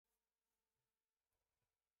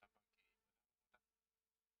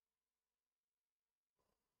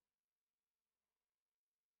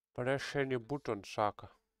Press any button, Shaka.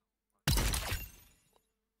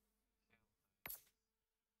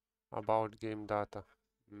 About game data.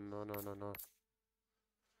 No.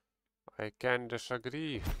 I can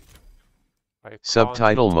disagree. I can't.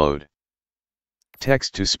 Subtitle mode.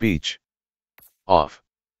 Text to speech. Off.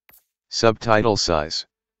 Subtitle size.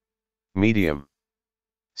 Medium.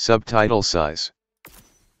 Subtitle size.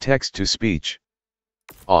 Text to speech.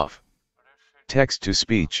 Off. Text to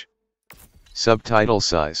speech. Subtitle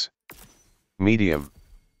size. Medium.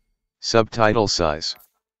 Subtitle size.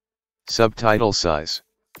 Subtitle size.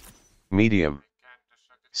 Medium.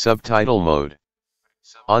 Subtitle mode.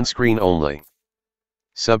 On screen only.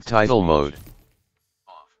 Subtitle mode.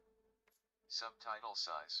 Off. Subtitle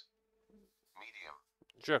size. Medium.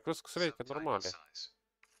 Žiūrėk, viskas veikia normaliai.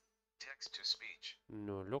 Text to speech.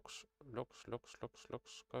 Nu, liuks,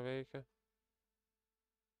 ką veikia.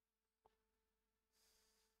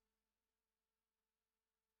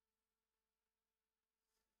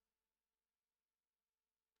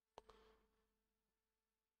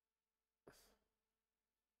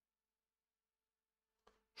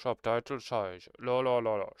 Subtitle size. La.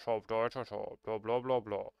 Subtitle size.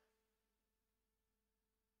 Bla.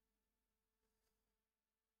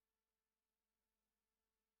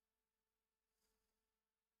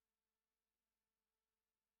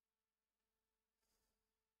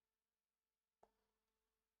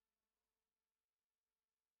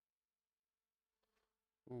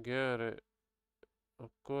 Gerai.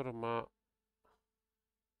 Kur ma...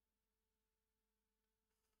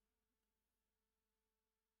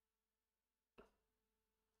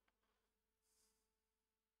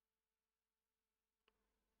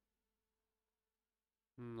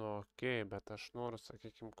 Nu, okei, bet aš noriu,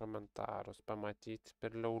 sakykim, komentarus pamatyti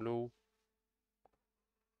per liauliau.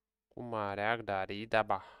 Kumarek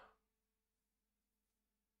darydaba.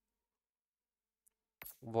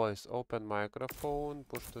 Voice open microphone,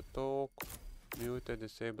 push to talk, muted,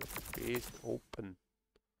 disable, paste, open.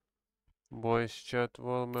 Voice chat,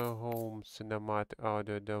 volume, home, cinematic,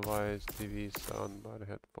 audio device, TV, soundbar,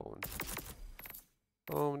 headphones.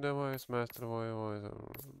 Home device, master voice,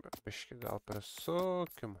 biški gal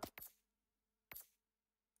prisukim.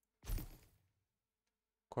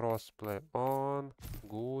 Crossplay on,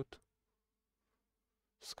 good.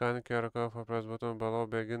 Scan QR code for press button below,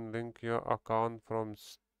 begin link your account from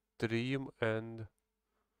stream and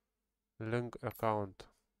link account.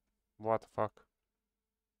 What the fuck?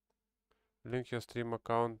 Link your stream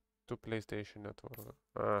account to PlayStation Network.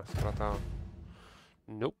 Ah, supratau.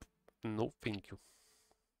 Nope. No, thank you.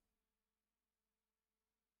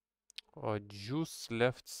 A juice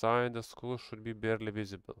left side the skull should be barely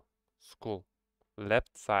visible. Skull.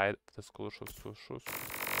 Left side of the skull should...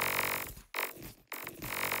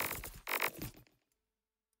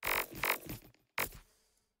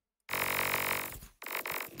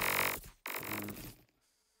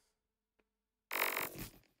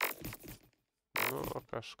 Nu,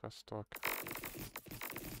 kažkas tokio.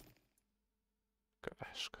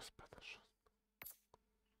 Kažkas panašus.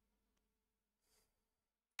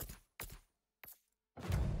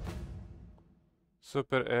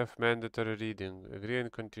 Super F mandatory reading. Agree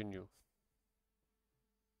and continue.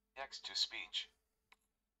 Text to speech.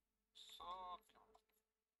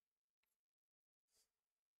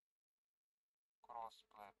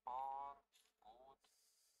 Crossplay on. Good.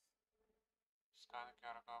 Scan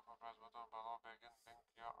QR code for press button below. Begin link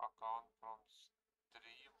your account from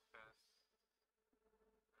stream and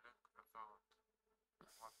link account.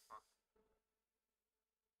 What the fuck?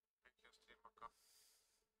 Link your stream account.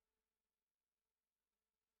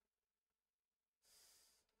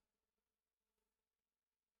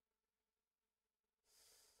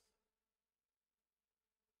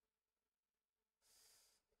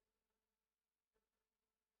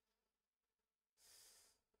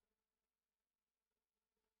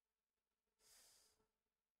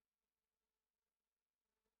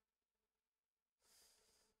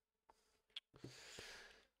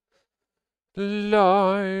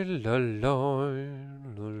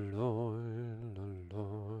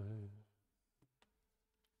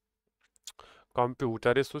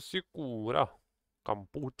 Computer susikūrė.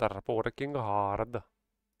 Computer working hard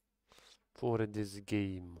for this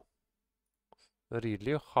game.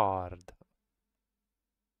 Really hard.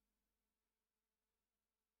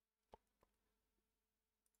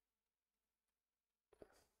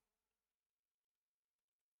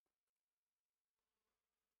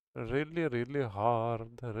 Really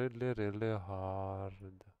hard. Really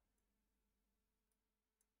hard.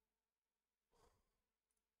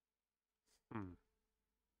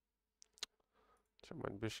 Čia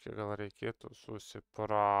man biškį gal reikėtų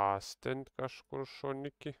susiprastint kažkur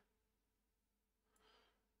šonikį.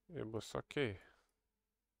 Ir bus okei.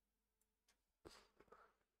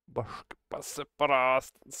 Baškai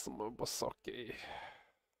pasiprastinsim, bus okei.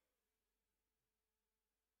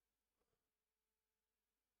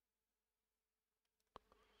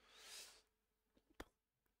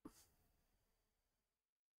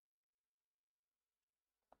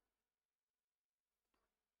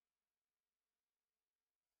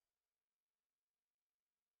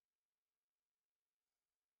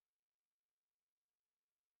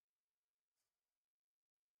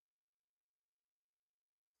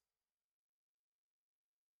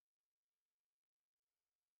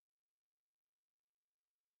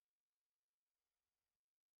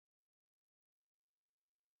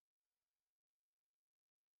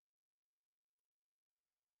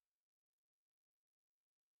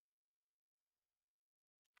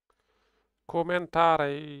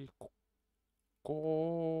 Komentarai.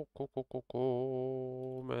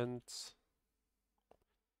 Comments.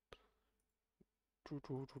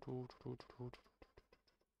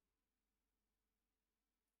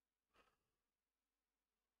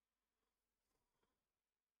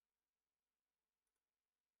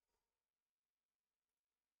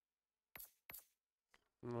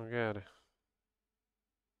 Nu gerai.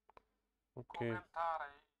 Okay.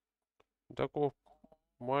 Dago,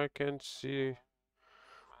 I can't see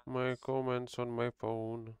my comments on my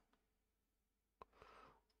phone.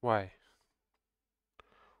 Why?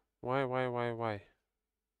 Why?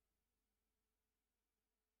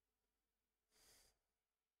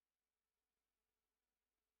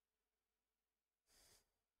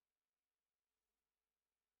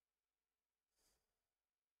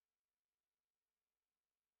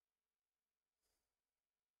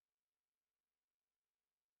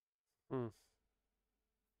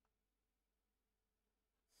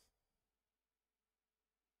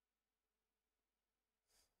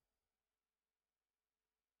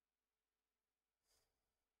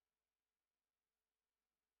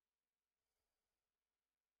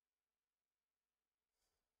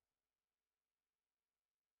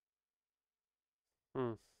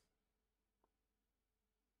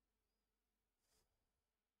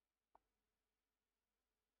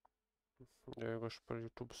 Jeigu aš per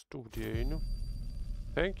YouTube studiją einu.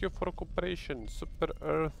 Thank you for cooperation, Super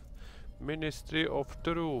Earth Ministry of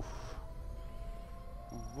Truth.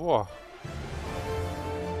 Wow.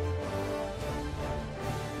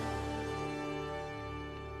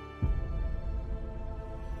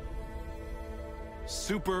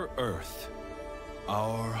 Super Earth,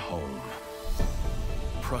 our home.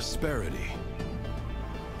 Prosperity.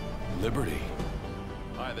 Liberty.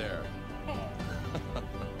 Hi there.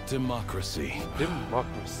 Democracy.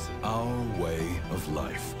 Democracy. Our way of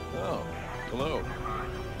life. Oh, hello.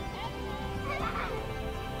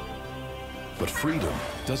 But freedom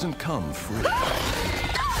doesn't come free.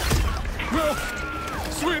 No!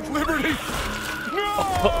 Sweet liberty! No!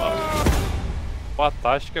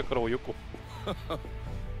 Pataškė kraujuku.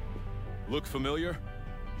 Look familiar?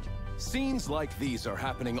 Scenes like these are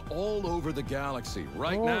happening all over the galaxy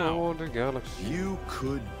right now. All over the galaxy. You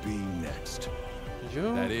could be next.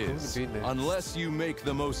 That is, unless you make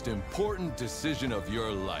the most important decision of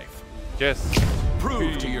your life. Yes.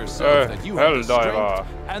 Prove to yourself that you have the HellDiver.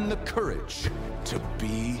 strength and the courage to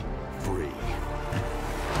be free.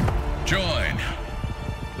 Join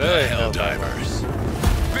The HellDivers.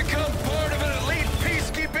 Become part of an elite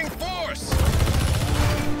peacekeeping force.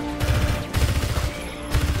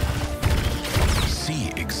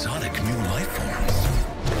 See exotic new life forms.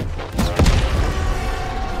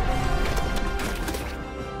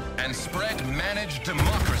 And spread managed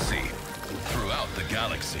democracy throughout the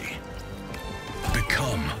galaxy.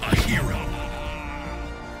 Become a hero.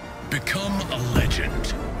 Become a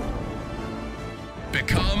legend.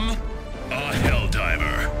 Become a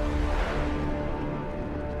HellDiver.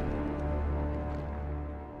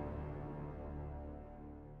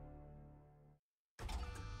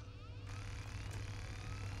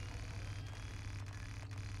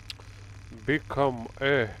 Become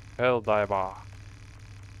a HellDiver.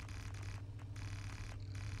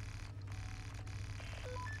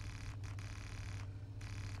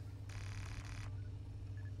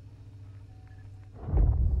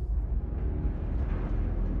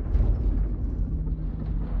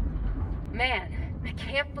 Man, I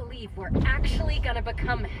can't believe we're actually gonna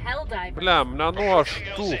become HellDivers. Bля, на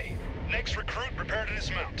что? Next recruit, prepare to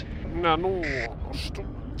dismount. Что?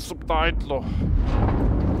 Subtitle.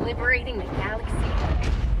 Liberating the galaxy.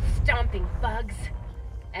 Stomping bugs.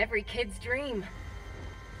 Every kid's dream.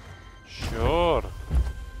 Sure.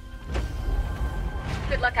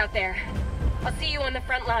 luck out there. I'll see you on the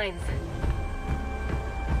front lines.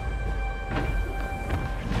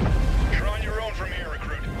 You're on your own from here,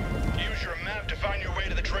 recruit. Use your map to find your way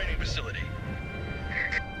to the training facility.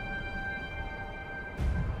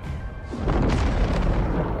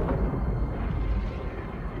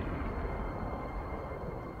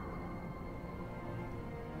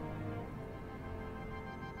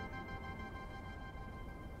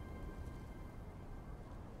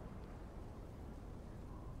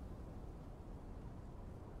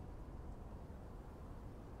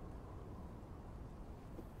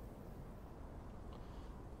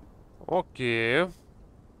 Okay.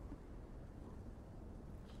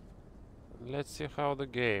 Let's see how the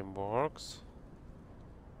game works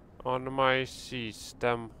on my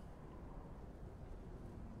system.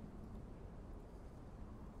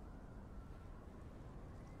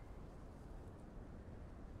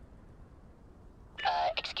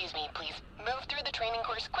 Excuse me, please move through the training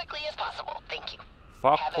course quickly as possible. Thank you.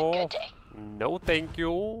 Fuck Have a off. good day. No, thank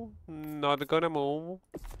you. Not gonna move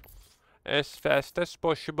as fast as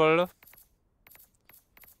possible.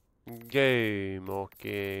 Game,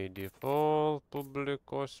 okay. Default, public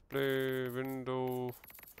cosplay, window,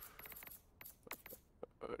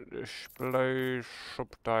 display,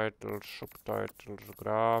 subtitles,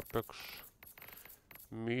 graphics,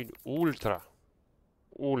 mid, ultra,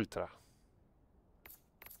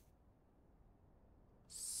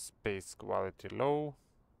 space quality low,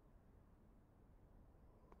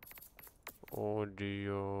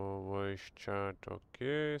 audio, voice chat,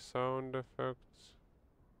 okay, sound effects,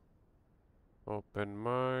 open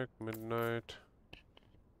mic, midnight,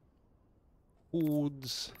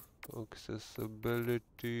 hoods,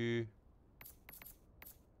 accessibility,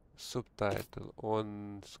 subtitle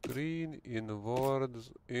on screen, in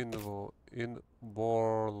words, in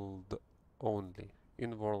world only,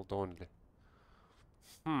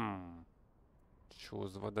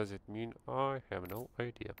 choose, what does it mean? I have no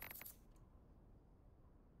idea.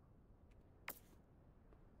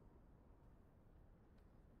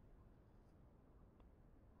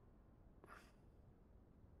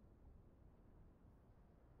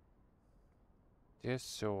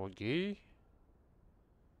 Tiesiogiai.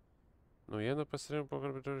 Naujienų pasirinkti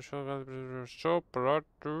pokalbį turi šio gali prižiūrėti šio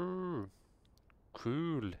pratu.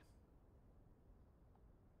 Cool.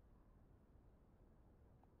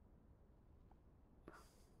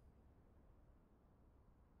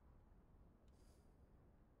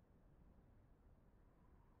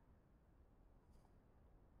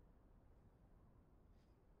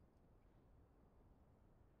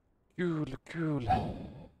 Cool.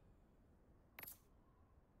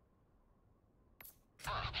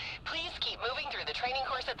 Please keep moving through the training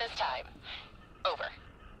course at this time. Over.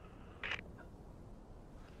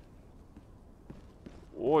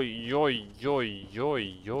 Oi.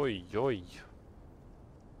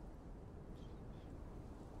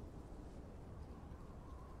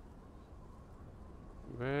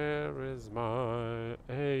 Where is my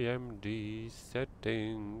AMD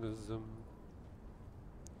settings?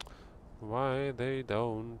 Why they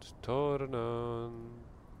don't turn on?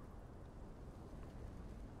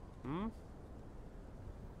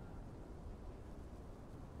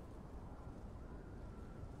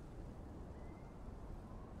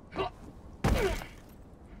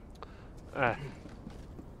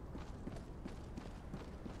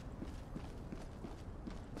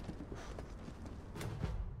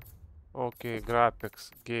 Okay, graphics,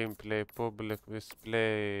 gameplay, public display,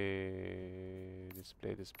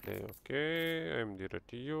 okay, I'm the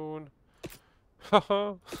tune.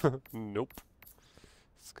 Haha, nope.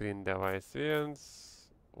 Screen device events,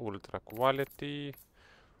 ultra quality,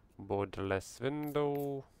 borderless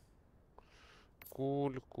window,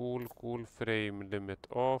 cool, frame limit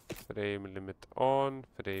off, frame limit on,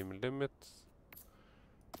 frame limits.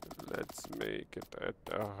 Let's make it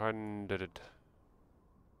at 100.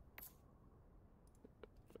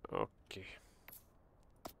 Okay.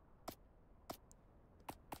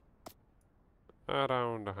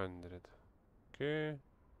 Around 100. Okay.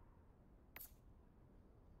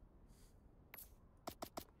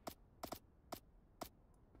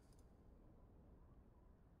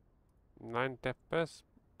 Nine FPS.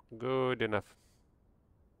 Good enough.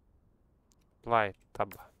 Apply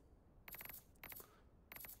tab.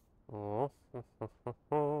 Oh.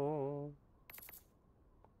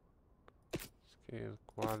 Scale,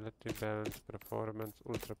 quality, balance, performance,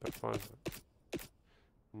 ultra performance,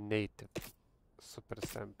 native, super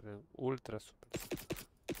sampling, ultra super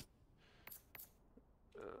sampling.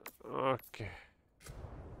 Okay.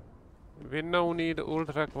 We now need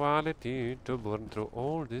ultra quality to burn through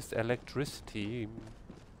all this electricity.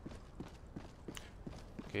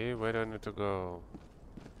 Okay, where do I need to go?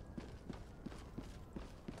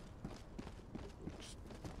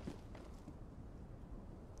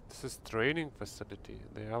 This is training facility.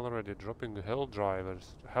 They're already dropping HellDivers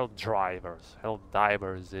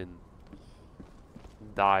in.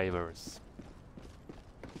 Divers.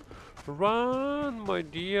 Run, my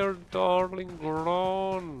dear darling,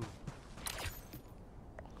 run.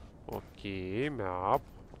 Okay, map.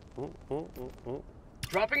 Oh.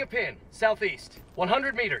 Dropping a pin, southeast,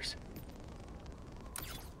 100 meters.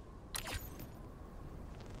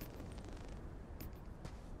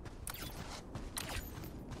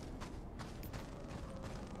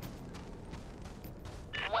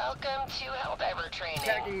 Welcome to HellDiver training.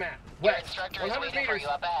 Tagging map, Your west, instructor is 100 waiting for meters. you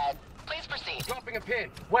up ahead. Please proceed. Dropping a pin,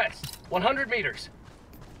 west, 100 meters.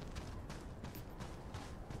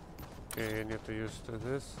 Okay, I need to use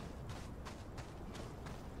this.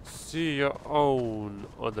 See your own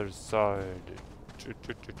other side.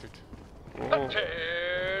 Oh.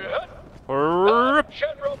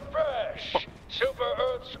 General Fresh, Super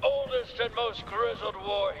Earth's oldest and most grizzled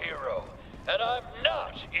war hero. And I'm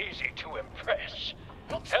not easy to impress.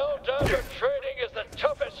 HellDiver training is the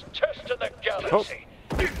toughest test in the galaxy.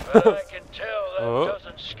 But I can tell that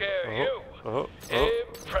doesn't scare you.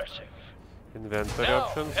 Impressive. Inventory Now,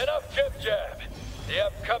 options. enough jib-jab. The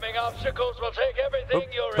upcoming obstacles will take everything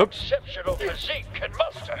your exceptional physique can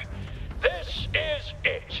muster. This is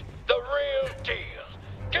it. The real deal.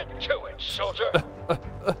 Get to it, soldier.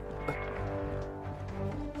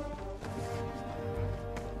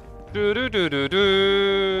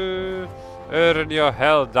 Do. Earn your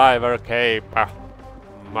HellDiver cape,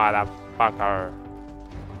 motherfucker.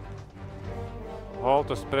 Hold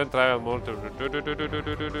to sprint travel mode.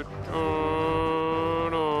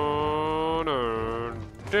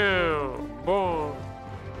 Down, boom,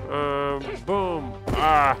 boom.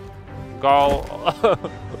 Ah, goal.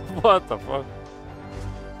 What the fuck?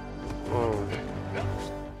 Oh.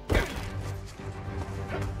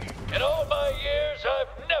 In all my years, I've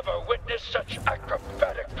never witnessed such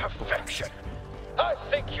acrobatic perfection. I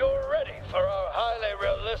think you're ready for our highly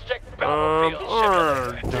realistic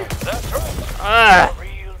battlefield simulator. That's right. The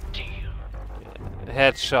real deal.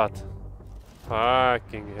 Headshot.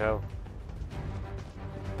 Fucking hell.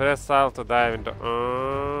 Press Alt to dive into.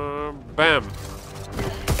 Bam.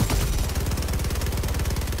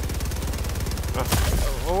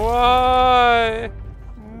 Why?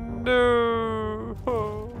 No.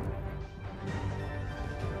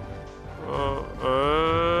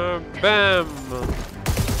 Bam.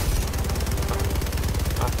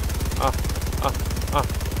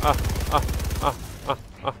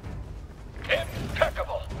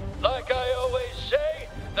 Impeccable. Like I always say,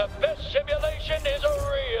 the best simulation is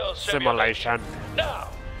a real simulation. Now,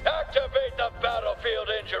 activate the battlefield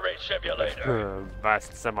injury simulator.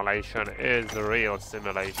 Best simulation is a real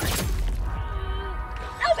simulation.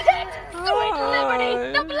 Sweet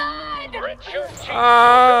liberty, the blood! Grit your teeth.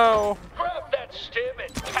 Ow! Grab that stim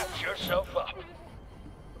and catch yourself up.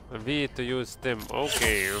 V to use stim.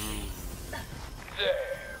 Okay. There,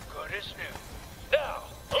 good as new. Now,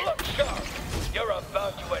 look sharp. You're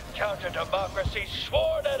about to encounter democracy's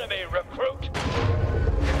sworn enemy, recruit.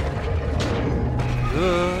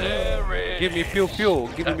 There is. Give me pew pew.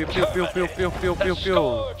 Give me pew pew pew pew pew pew The pew.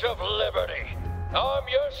 Scourge of Liberty. Arm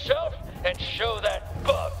yourself and show that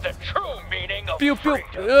bug the true meaning of Pew pew.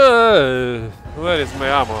 freedom. Where is my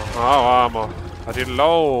ammo? Oh, ammo.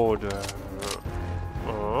 Reload.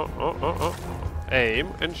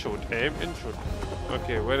 Aim and shoot. Aim and shoot.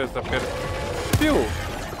 Okay, where is the pin? Pew.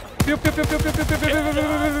 Pew pew pew pew pew pew pew pew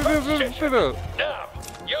pew pew. Now,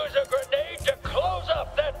 use a grenade to close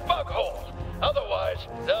up that bug hole. Otherwise,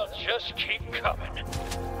 they'll just keep coming.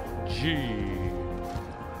 G.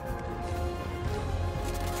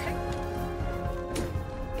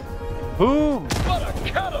 Boom! What a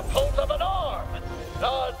catapult of an arm!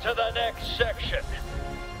 On to the next section.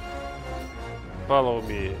 Follow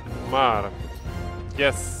me, Mark.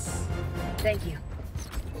 Yes. Thank you.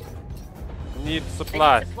 Need I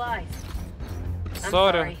supplies. need supplies. I'm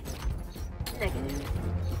Sorry. Negative.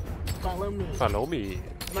 Follow me. Follow me.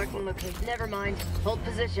 Marking location. Never mind. Hold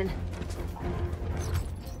position.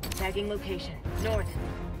 Tagging location. North.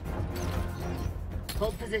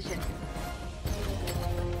 Hold position.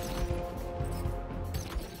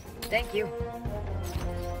 Thank you.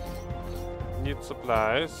 Need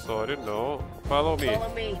supplies. Sorry, no. Follow me.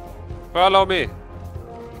 Follow me. Follow me.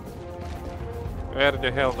 Where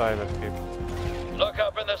the HellDiver keep? Look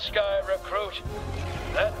up in the sky, recruit.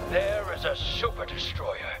 That there is a super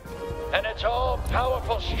destroyer. And its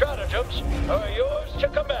all-powerful stratagems are yours to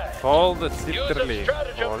command. Hold the Use a citterly.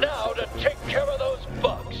 stratagem now to take care of those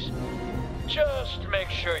bugs. Just make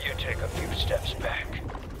sure you take a few steps back.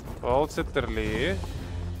 Hold citterly.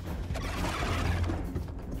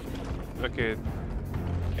 Okay.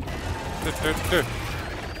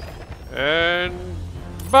 And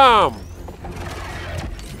BAM!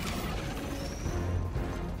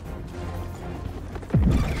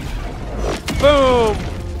 Boom!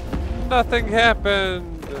 Nothing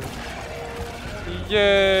happened.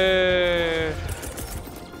 Yeah.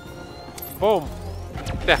 Boom.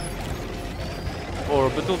 Yeah.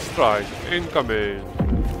 Orbital strike incoming.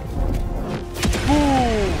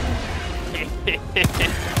 Boom!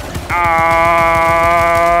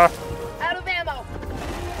 Ah! Out of ammo.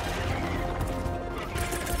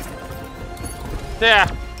 There.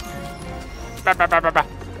 Ba ba ba ba ba.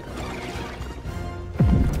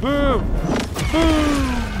 Boom!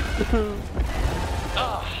 Boom!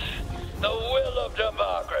 Ah, the will of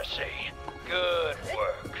democracy. Good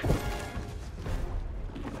work.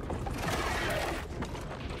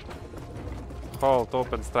 Hold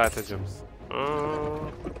open stratagems.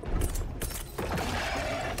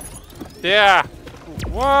 Yeah!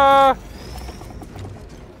 What?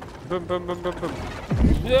 Boom, boom, boom, boom, boom.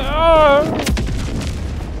 Yeah!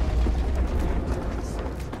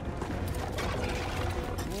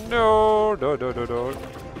 No, no, no, no, no.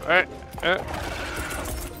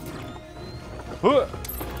 Huh.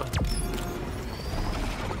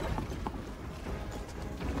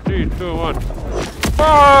 3, 2, 1.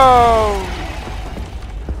 Boom!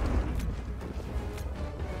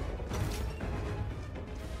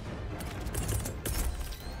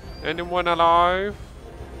 Anyone alive?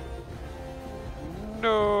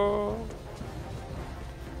 No.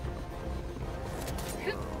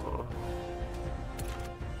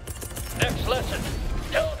 Next lesson.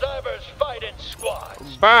 HellDivers fight in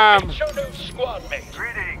squads. Bam! Meet your new squad mate.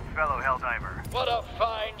 Greetings, fellow HellDiver. What a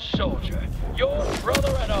fine soldier. Your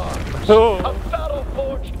brother in arms. Oh. A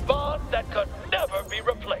battle-forged bond that could never be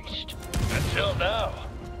replaced. Until now.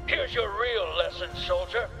 Here's your real lesson,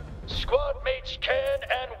 soldier. Squad mates can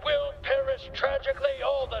and will perish tragically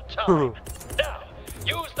all the time. Now,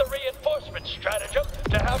 use the reinforcement stratagem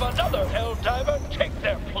to have another HellDiver take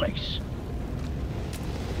their place.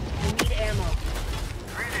 We need ammo.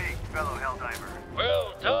 Greetings, fellow HellDiver.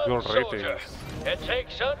 Well done, Your soldier. ratings. It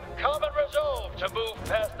takes uncommon resolve to move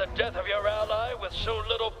past the death of your ally with so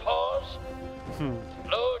little pause.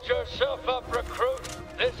 Load yourself up, recruit.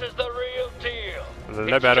 This is the real deal.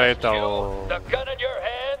 Liberator. It's just you, the gun in your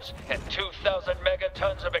hands, and 2,000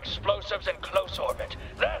 megatons of explosives in close orbit.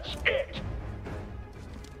 That's it.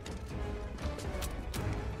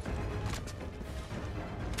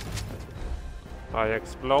 High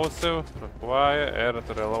explosive. Require air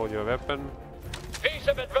to reload your weapon. Piece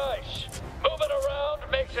of advice. Moving around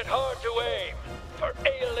makes it hard to aim. For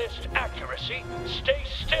A-list accuracy, stay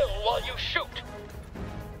still while you shoot.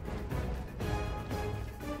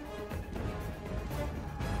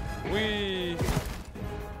 Wee.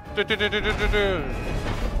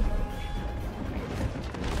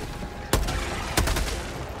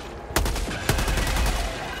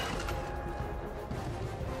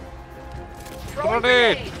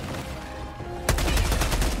 Grenade!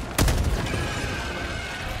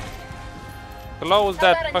 Close How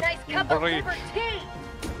that about a nice fucking cup of breach. liver tea?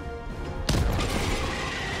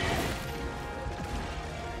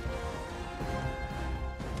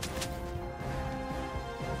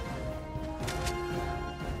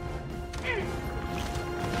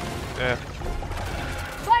 Yeah.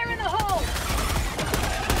 Fire in the hole!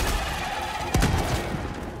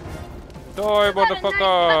 Die, How about a nice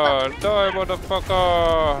motherfucker! cup of Die, liver?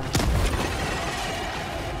 motherfucker!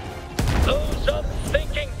 Those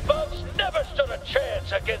unthinking bugs never stood a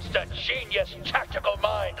chance against a genius tactical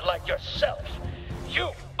mind like yourself. You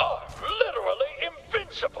are literally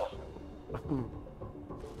invincible.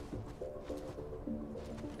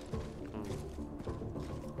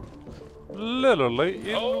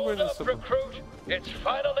 Literally Hold up, invincible. recruit. It's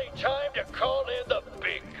finally time to call in the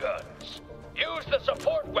big guns. Use the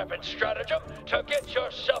support weapon stratagem to get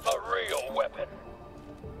yourself a real weapon.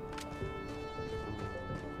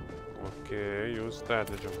 Okay, use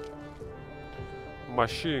stratagem.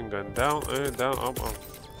 Machine gun down and down, up.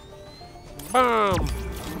 Bam!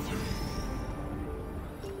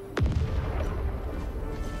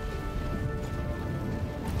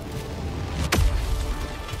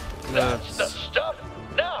 That's the stuff.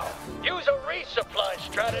 Now, use a resupply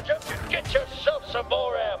stratagem to get yourself some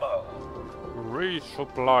more ammo.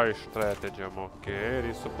 Resupply stratagem, okay.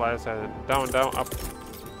 Resupply and down, down, up,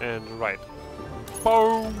 and right.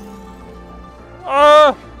 Boom!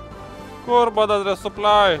 Ah! Kurba, that's the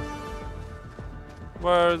supply.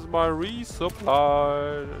 Where's my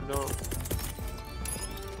resupply? No.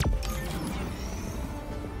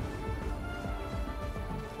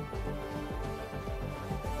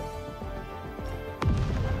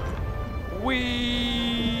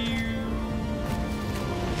 Wee.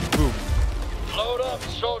 Boom. Load up,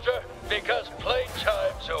 soldier, because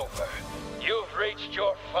playtime's over. You've reached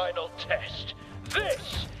your final test.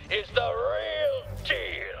 This is the real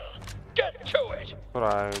deal. Get to it.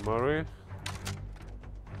 Primary.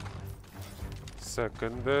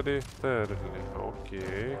 Secondary, thirdly.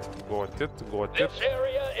 Okay, got it. This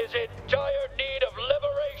area is in dire need of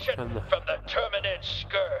liberation from the Terminid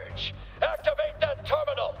Scourge. Activate that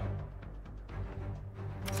terminal!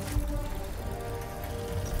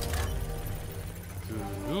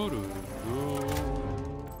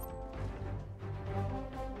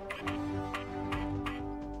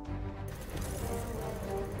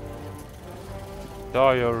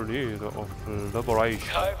 Dire need of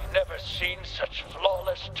liberation. I've never seen such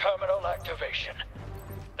flawless terminal activation.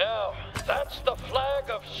 Now, that's the flag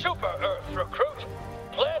of Super Earth, recruit,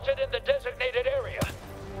 planted in the designated area.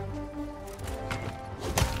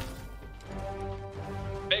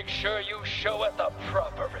 Make sure you show it the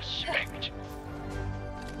proper respect.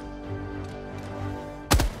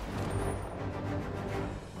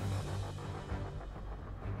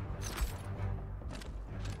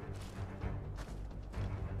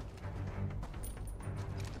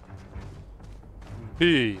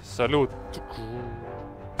 B, salute.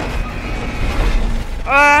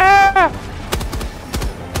 Ah!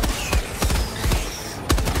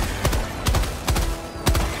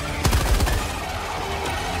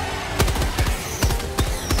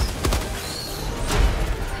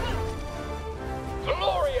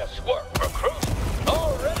 Glorious work, recruit!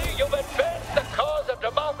 Already you've advanced the cause of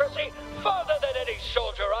democracy farther than any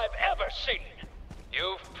soldier I've ever seen.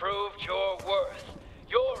 You've proved your worth.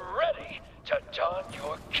 You're ready to don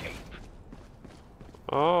your cape.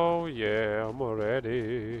 Oh yeah, I'm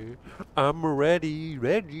ready. I'm ready.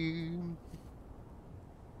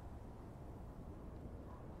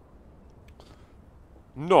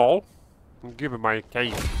 No. Give me my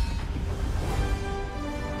cape.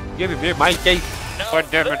 Give me my cape. Now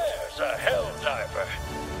God damn it. there's a HellDiver.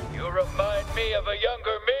 You remind me of a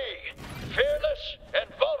younger me. Fearless and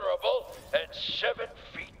vulnerable and 7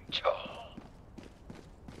 feet tall.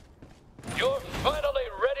 You're finally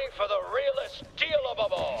ready for the realest deal of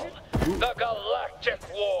them all. The Galactic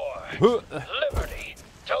War. Liberty.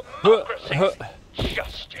 Democracy.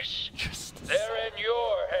 Justice. They're in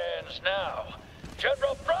your hands now.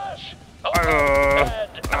 General Brush, over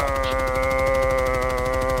and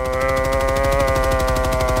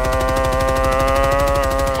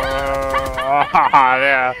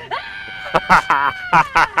Yeah.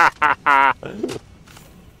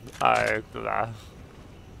 I laugh.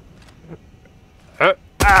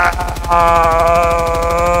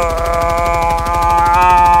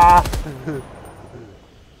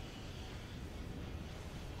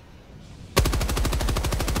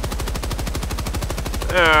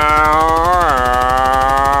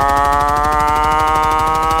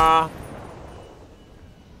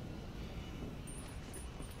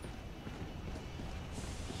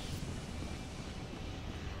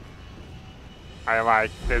 I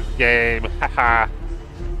like this game, haha.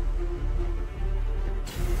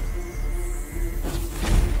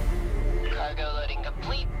 Cargo loading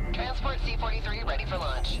complete. Transport C-43 ready for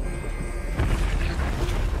launch.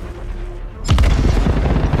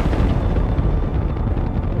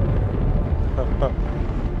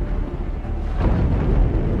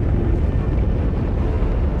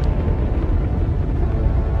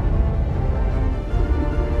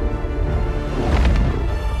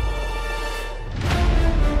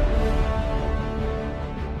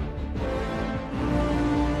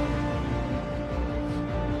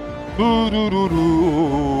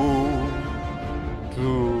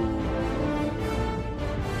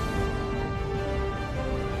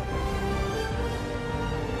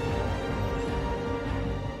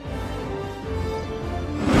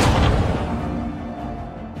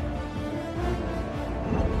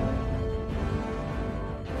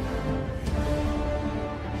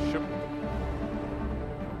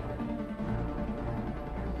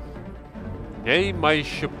 Yay, my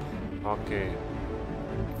ship. Okay.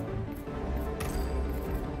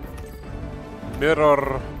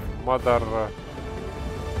 Mirror, mother.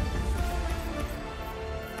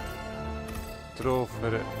 True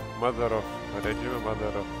mother of regime,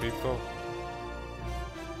 mother of people.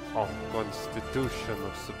 Of constitution,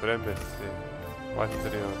 of supremacy.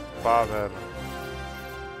 Patriot, power.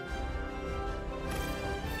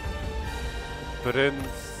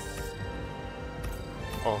 Prince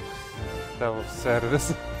of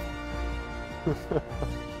Self-Service.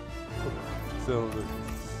 Service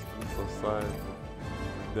Society.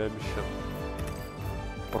 Redemption.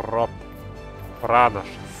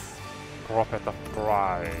 Pranashas. Prophet of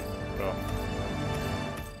Pride.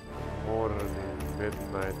 Morning,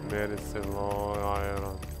 midnight, medicine, law,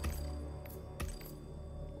 iron.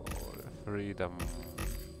 Freedom.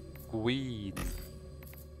 Queen.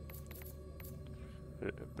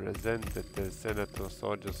 Representative, Senator,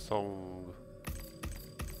 Soldier, Song.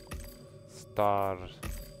 Star.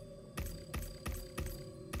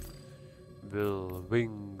 Will,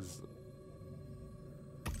 Wings.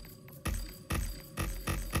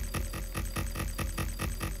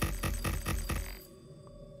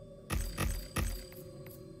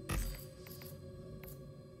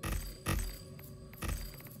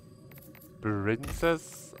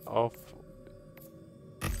 Princess of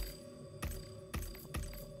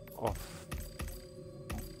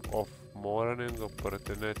morning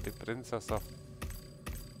opportunity, princess of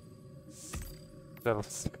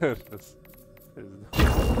self-service.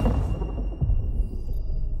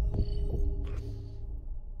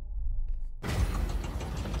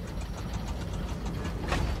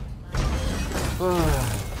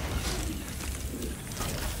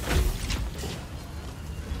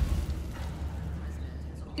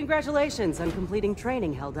 Congratulations on completing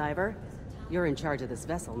training, HellDiver. You're in charge of this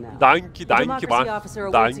vessel now. Danke, The danke, democracy officer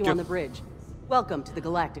awaits you danke. on the bridge. Welcome to the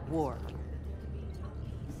Galactic War.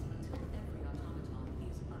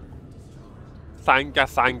 Danke,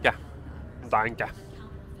 danke. Danke.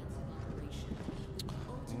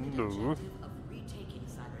 No.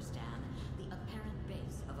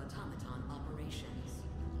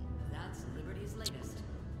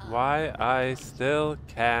 Why I still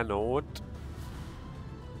cannot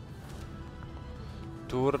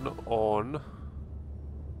turn on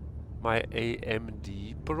my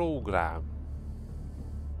AMD program.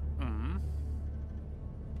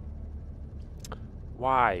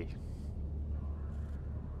 Why?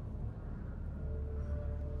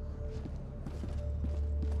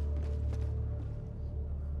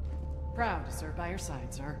 Proud to serve by your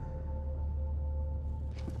side, sir.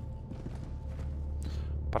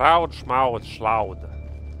 Proud, schmaud, schlaud.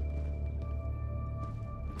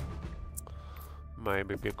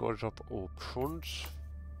 Maybe because of options.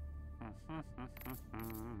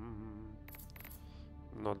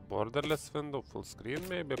 Not borderless window, full screen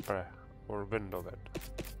maybe, or window that.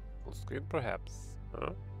 Full screen perhaps.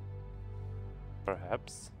 Huh?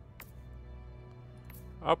 Perhaps.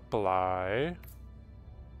 Apply.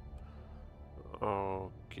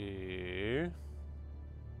 Okay.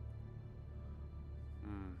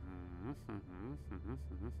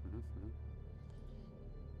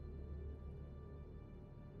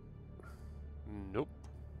 Nope.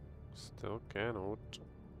 Still cannot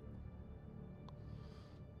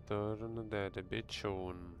turn that bitch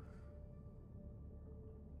on.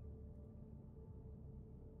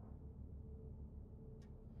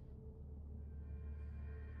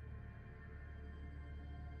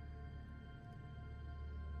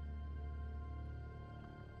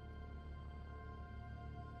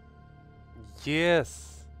 Yes.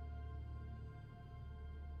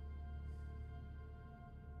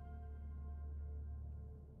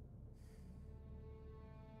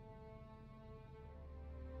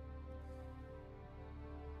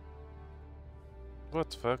 What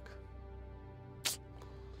the fuck?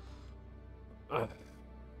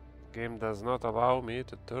 Game does not allow me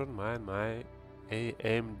to turn on my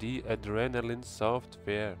AMD Adrenaline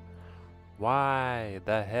software. Why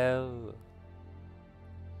the hell?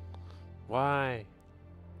 Why?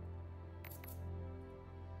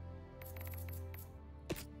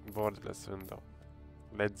 Borderless window.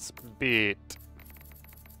 Let's beat.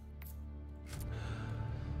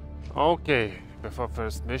 Okay, before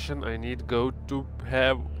first mission I need go to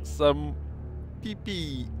have some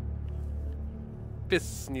pee-pee.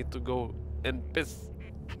 Piss, need to go and piss.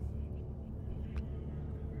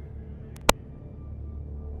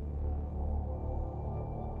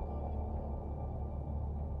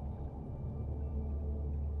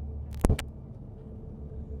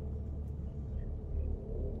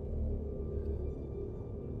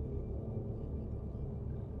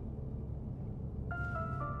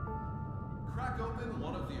 Crack open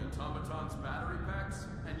one of the automaton's battery packs,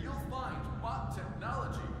 and you'll find bot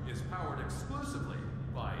technology is powered exclusively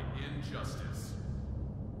by injustice.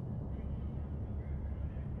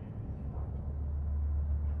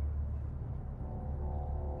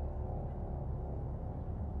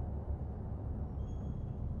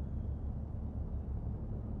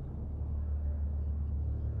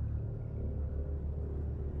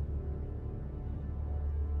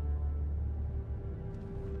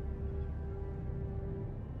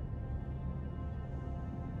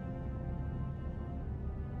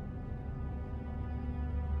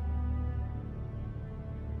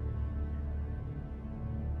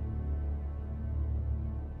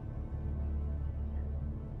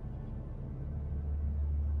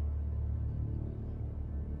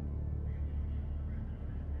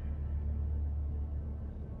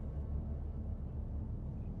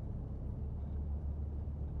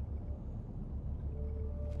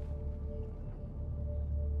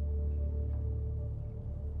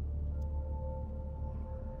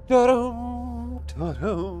 We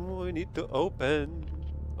need to open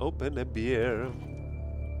a beer.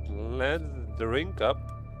 Let's drink up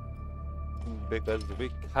because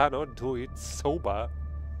we cannot do it sober.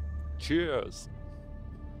 Cheers.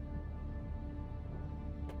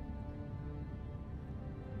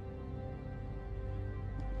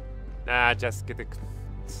 Nah, just get a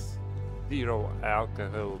 0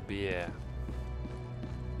 alcohol beer.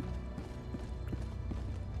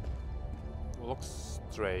 Looks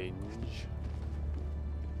strange.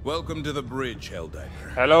 Welcome to the bridge,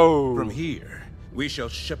 HellDiver. Hello. From here, we shall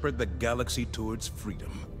shepherd the galaxy towards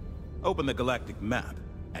freedom. Open the galactic map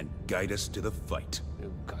and guide us to the fight.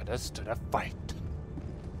 You guide us to the fight.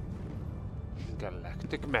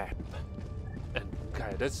 Galactic map and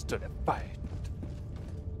guide us to the fight.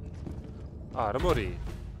 Armory.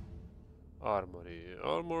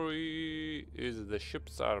 Armory is the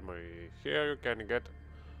ship's armory. Here you can get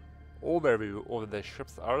overview of the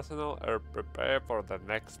ship's arsenal or prepare for the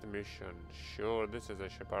next mission. Sure, this is a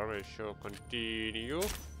ship armory. Sure, continue.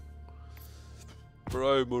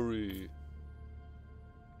 Primary.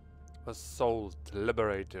 Assault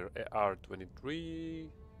Liberator AR-23.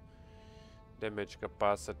 Damage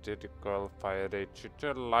capacity, recoil fire rate,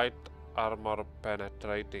 shooter, light armor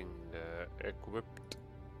penetrating, equipped.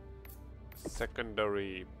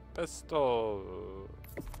 Secondary pistol.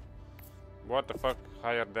 What the fuck?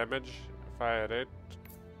 Higher damage, fire rate.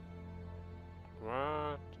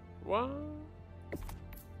 What?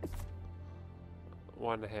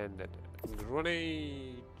 One-handed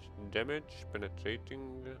grenade. Damage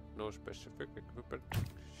penetrating. No specific equipment.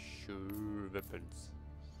 Sure, weapons.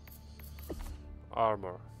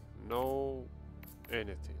 Armor. No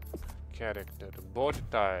anything. Character. Body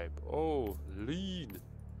type. Oh, lean.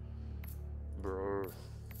 Brr.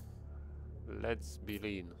 Let's be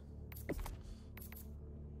lean.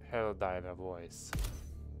 HellDiver voice.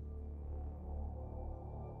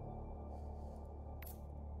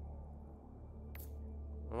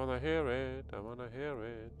 I wanna hear it. I wanna hear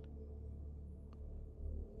it.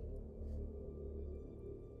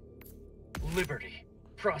 Liberty,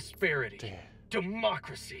 prosperity,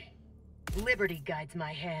 democracy. Liberty guides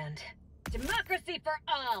my hand. Democracy for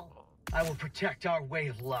all. I will protect our way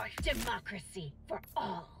of life. Democracy for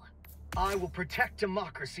all. I will protect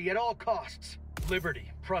democracy at all costs.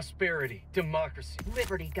 Liberty, prosperity, democracy.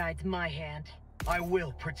 Liberty guides my hand. I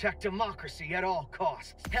will protect democracy at all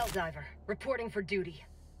costs. HellDiver, reporting for duty.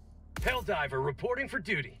 HellDiver, reporting for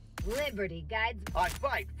duty. Liberty guides... I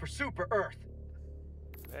fight for Super Earth.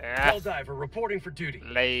 HellDiver, reporting for duty.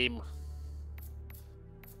 Lame.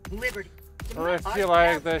 Liberty. I feel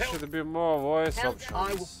like there should be more voice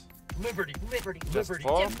options. Liberty. Just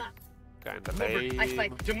for? Kinda lame. I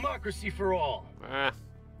fight democracy for all.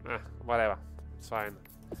 Whatever. It's fine.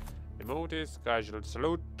 Emotes, casual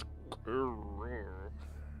salute.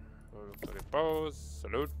 Repose,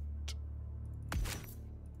 salute.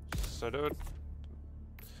 Salute.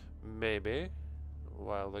 Maybe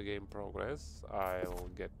while the game progresses, I'll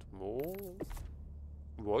get more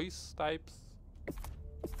voice types.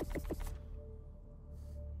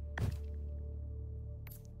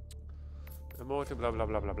 Emote, blah blah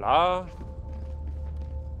blah blah blah.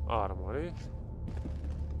 Armory.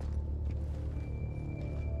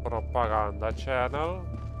 Propaganda channel.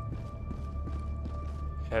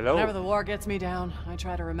 Hello. Whenever the war gets me down, I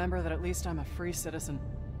try to remember that at least I'm a free citizen.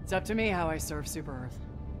 It's up to me how I serve Super Earth.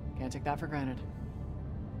 Can't take that for granted.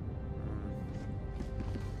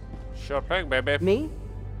 Sure thing, baby. Me?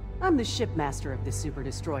 I'm the shipmaster of the Super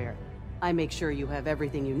Destroyer. I make sure you have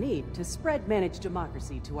everything you need to spread managed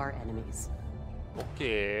democracy to our enemies.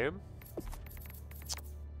 Okay.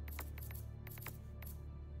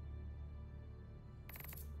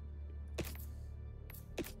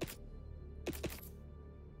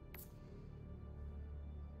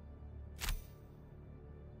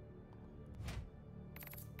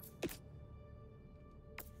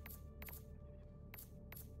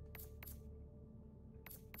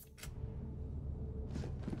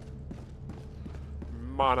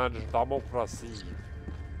 Manage democracy.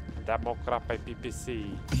 Democrat by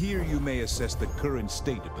PPC. Here you may assess the current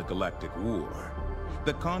state of the galactic war.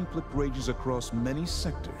 The conflict rages across many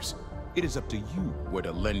sectors. It is up to you where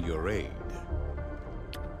to lend your aid.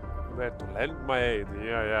 Where to lend my aid?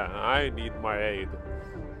 Yeah, I need my aid.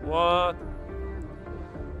 What?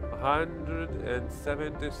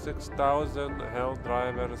 176,000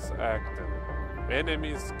 HellDivers active.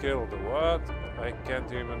 Enemies killed. What? I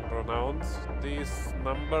can't even pronounce these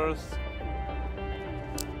numbers.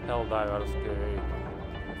 HellDivers, okay.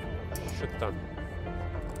 Shit done.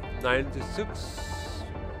 96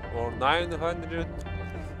 or 900,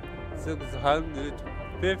 600,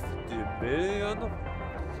 50 million?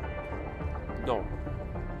 No.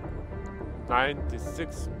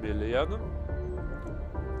 96 million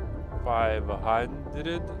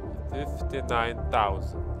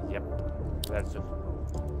 559,000. Yep, that's it.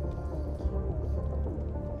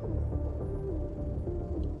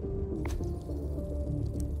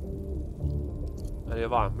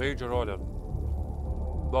 Anyone, major order.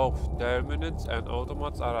 Both terminids and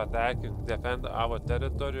automats are attacking. Defend our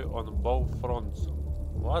territory on both fronts.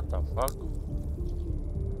 What the fuck?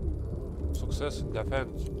 Success in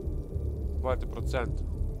defense. 20%.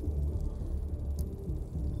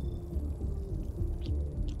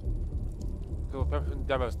 Kill Pepin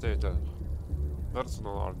Devastator.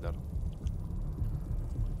 Personal order.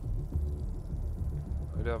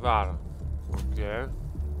 Revar. Okay.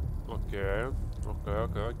 Okay.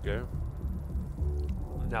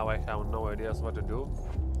 Now I have no ideas what to do.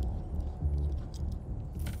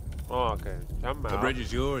 Okay, come out. The bridge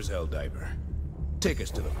is yours, HellDiver. Take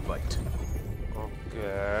us to the fight.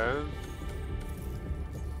 Okay.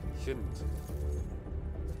 Hint.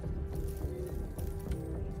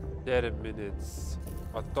 30 minutes.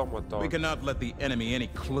 Automaton. We cannot let the enemy any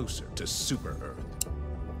closer to Super Earth.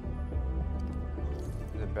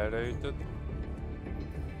 Liberated.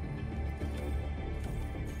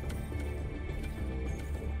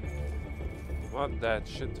 What that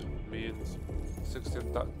shit means.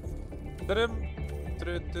 16. Trim.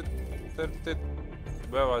 30.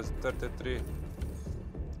 Where was 33?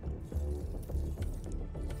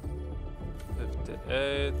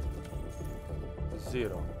 58.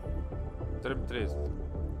 0. Trim trees.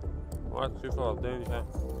 What people are doing here?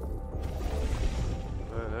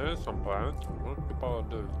 There is some plants. What people are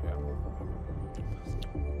doing here?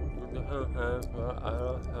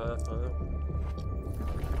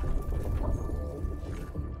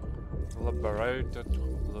 Liberated.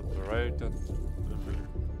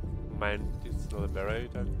 Mantis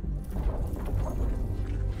liberated.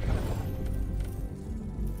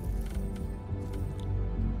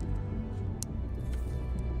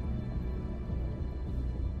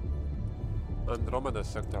 Andromeda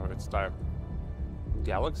sector, it's time.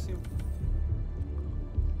 Galaxy?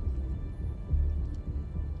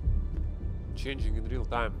 Changing in real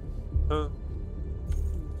time. Huh?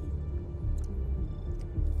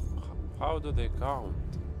 How do they count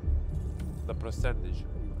the percentage?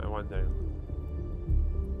 I wonder.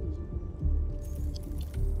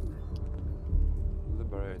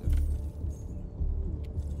 Liberated.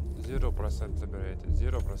 0% liberated.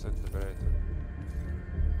 0% liberated.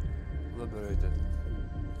 Liberated.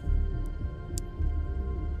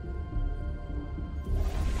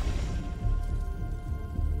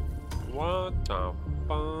 What the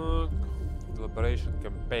fuck? Liberation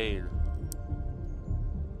campaign.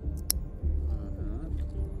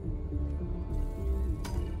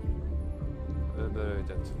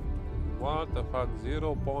 Liberated. What the fuck?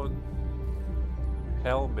 0.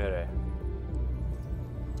 Helmere.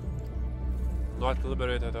 Not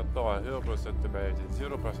liberated at all. 0% liberated.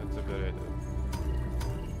 0% liberated.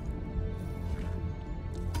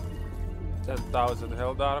 10,000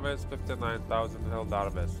 HellDivers. 59,000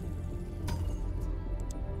 HellDivers.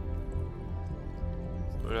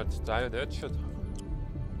 Let's tie that shit.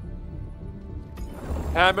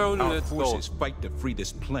 Hammer, Our let's forces go. fight to free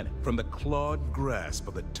this planet from the clawed grasp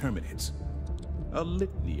of the Terminids. A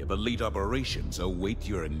litany of elite operations await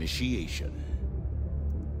your initiation.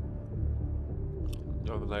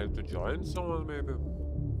 You would like to join someone, maybe?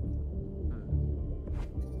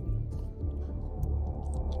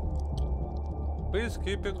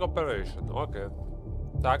 Peacekeeping operation, okay.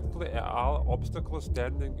 Tackle all obstacles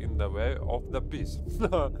standing in the way of the peace.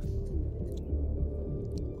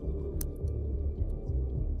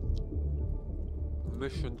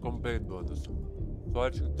 Mission complete bonus.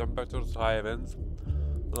 Scorching temperatures, high winds,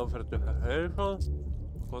 low fertilization,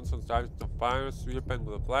 constant sight of fire sweeping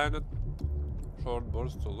the planet, short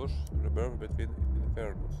bursts of lush rebirth between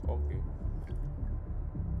infernos. Okay.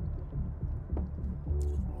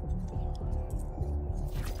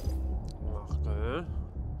 Okay.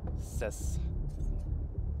 Says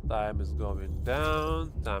time is going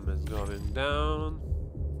down, time is going down.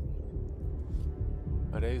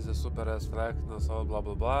 Raise the super as frankness, all blah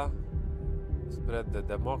blah blah. Spread the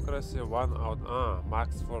democracy, 1 out,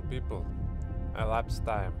 max 4 people. Elapsed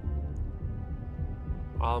time.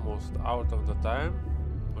 Almost out of the time,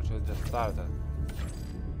 which I just started.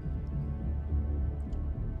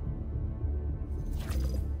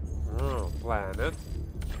 Oh, planet.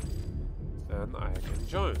 And I can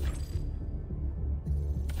join.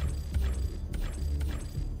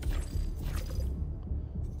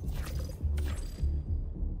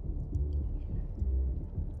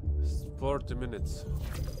 40 minutes.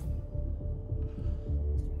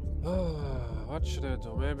 What should I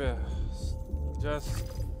do? Maybe just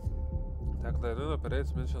tackle another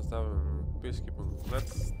operates mission stuff and peacekeeping.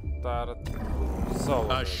 Let's start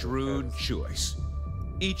solo. A shrewd choice.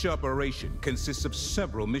 Each operation consists of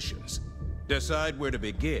several missions. Decide where to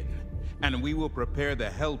begin, and we will prepare the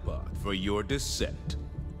Hellpod for your descent.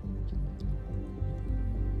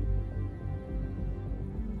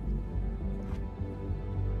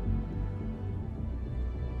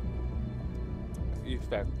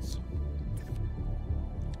 Effects.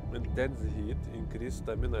 Intense heat, increase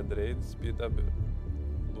stamina drain, speed up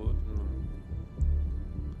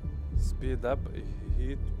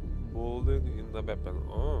heat building in the weapon.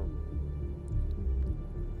 Oh.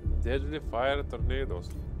 Deadly fire tornadoes.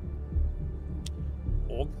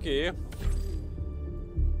 Okay.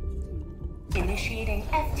 Initiating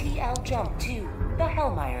FTL jump to the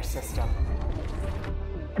Hellmeyer system.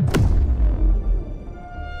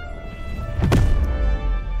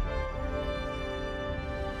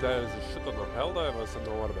 There is a shit ton of HellDivers in the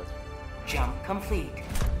orbit. Jump complete.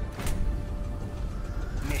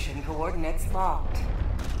 Mission coordinates locked.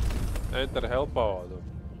 Enter Hellpod.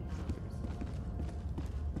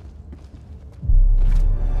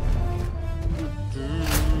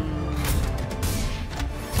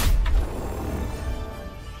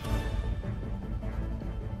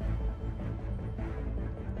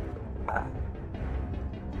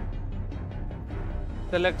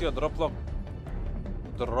 Select your drop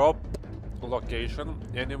location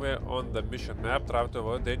anywhere on the mission map. Try to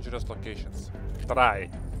avoid dangerous locations. Try.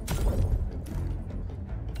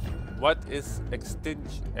 What is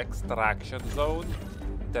extraction zone?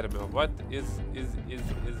 Tell me, what is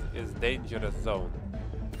dangerous zone?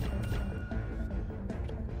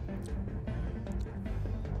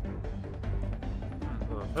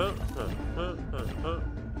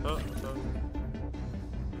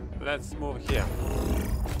 Let's move here.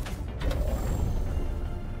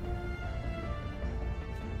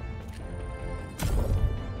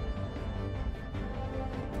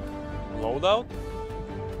 Loadout?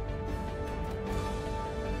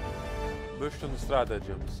 Mission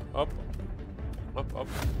stratagems. Up. Up, up.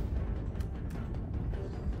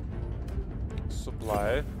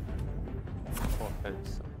 Supply.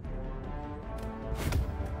 Offensive.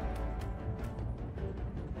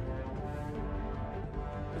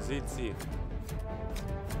 ZC.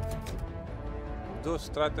 Do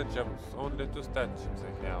stratagems. Only 2 stratagems I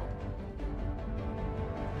have.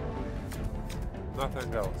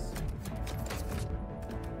 Nothing else.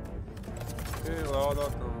 Okay, load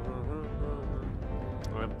out.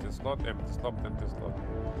 Empty slot, empty slot, empty slot.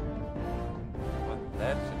 What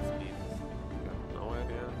that shit means? I have no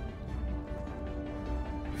idea.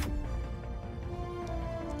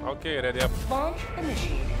 Okay, ready up. Launch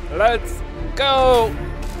initiated. Let's go!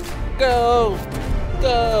 Go!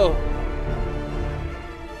 Go!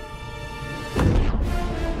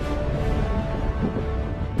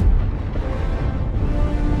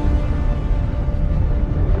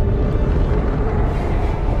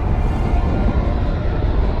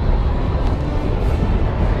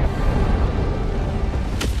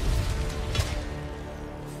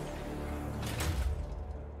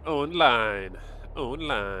 Online.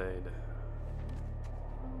 Online.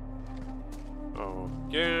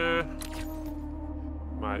 Okay.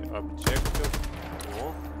 My objective.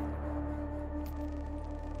 Oh.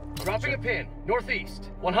 Dropping a pin. Northeast.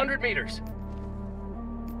 100 meters.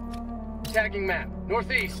 Tagging map.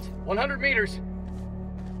 Northeast. 100 meters.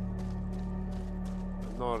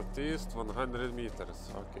 Northeast 100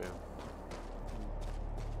 meters. Okay.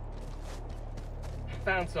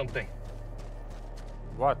 Found something.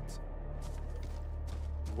 What?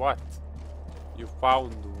 What? You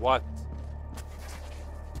found what?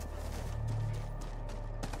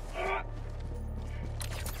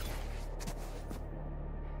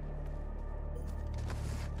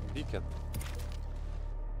 Beacon.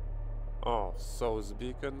 Oh, so this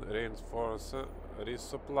beacon reinforce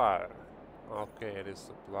resupply. Okay,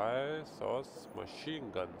 resupply, so it's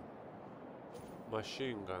machine gun.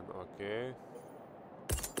 Machine gun, okay.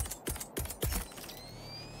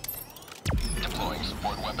 Deploying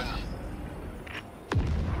support weapon.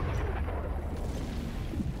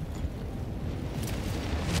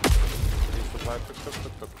 Resupply,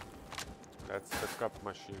 tuk. Let's pick up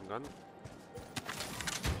machine gun.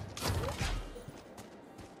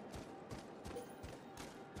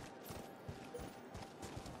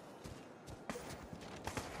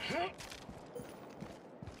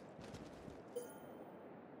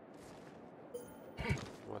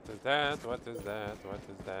 What is that? What is that? What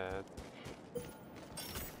is that?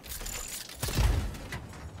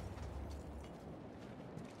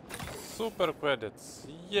 super credits.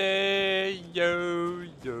 Yay, yo,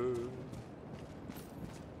 yo.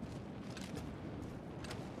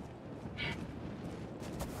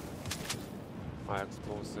 My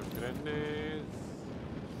explosive grenades.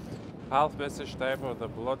 Half message type of the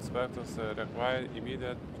blood specters require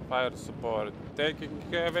immediate fire support. Taking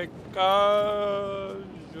heavy casualties.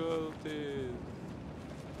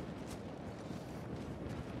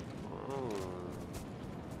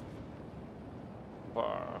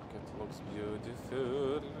 Park, it looks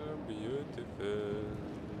beautiful, beautiful,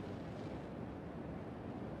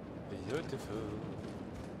 beautiful.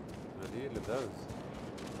 It really does.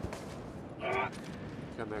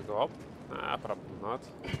 Can I go up? Nah, probably not.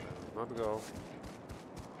 Not go.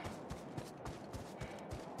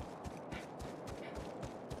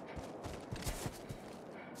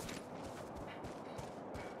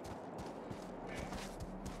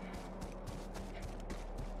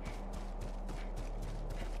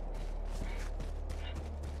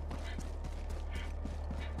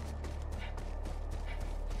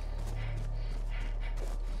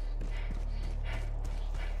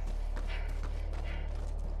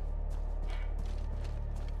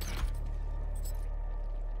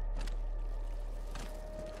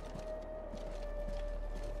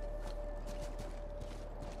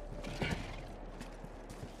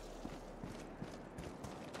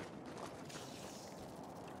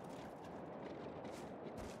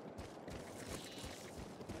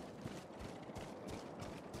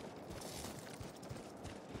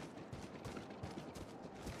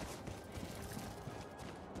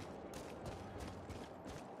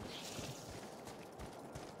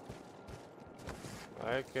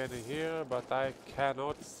 I can hear, but I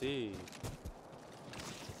cannot see.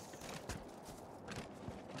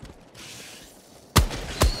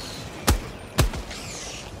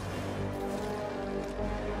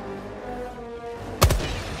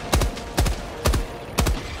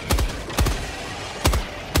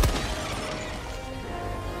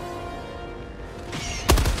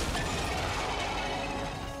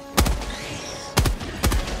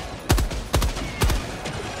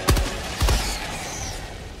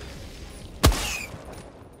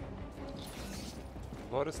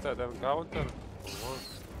 What is that encounter?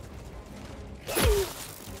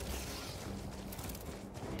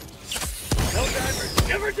 HellDivers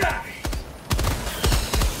never die!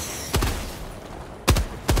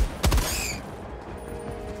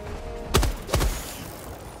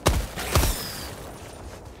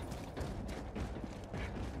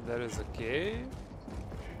 There is a cave?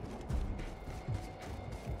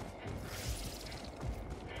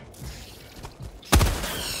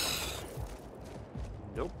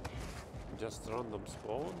 Nope. Just random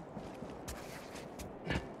spawn.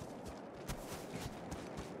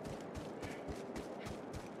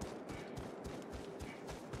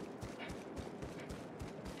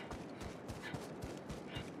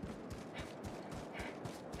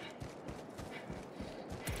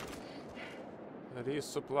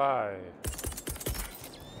 Resupply.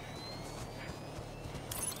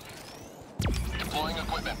 Deploying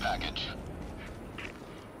equipment package.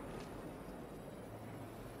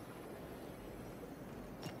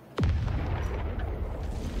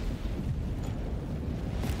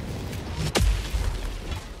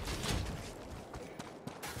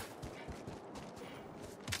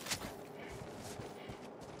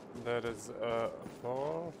 There is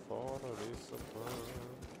four resupply.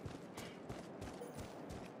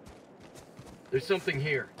 There's something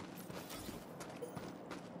here.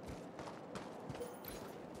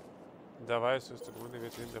 Device used to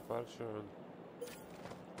communicate in departure.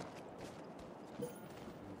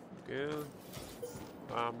 Okay.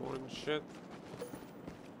 Ammo and shit.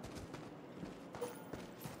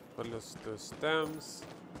 Plus the stems.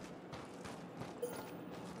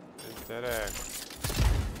 Interact.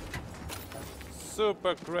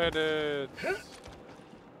 Super credits.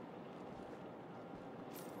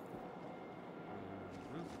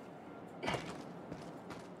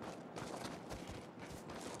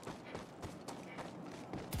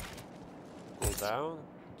 Down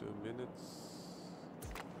 2 minutes.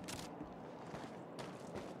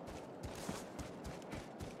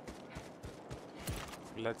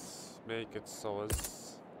 Let's make it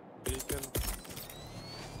SOS beacon.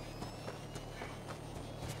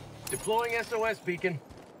 Deploying SOS beacon.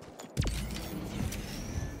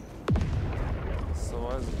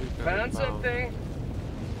 SOS beacon. Found something.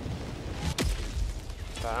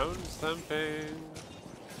 Found something.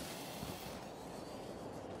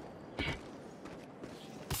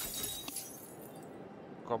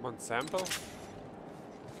 Common sample?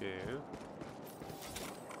 Okay.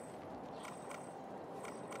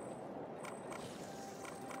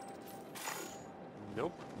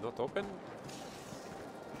 open?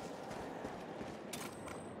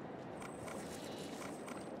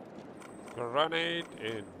 Grenade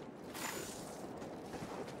in.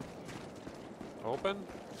 Open?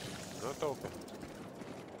 Not open.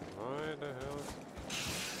 Why the hell?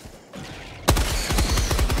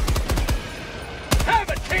 Have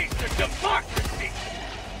a taste of democracy!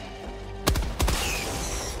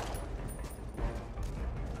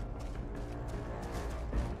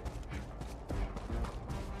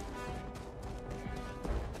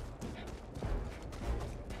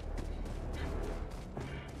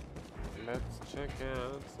 Let's check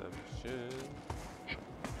out some shit.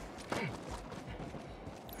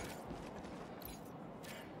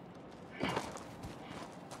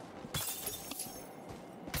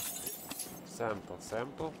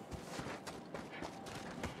 Sample.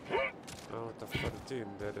 Out of 13,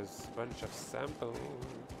 there is a bunch of samples.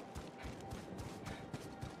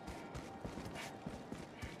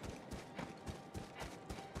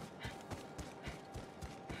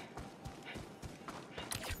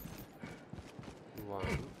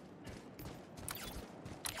 One.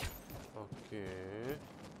 Okay.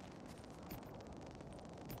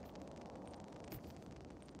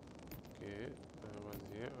 Okay, I was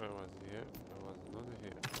here, I was not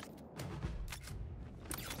here.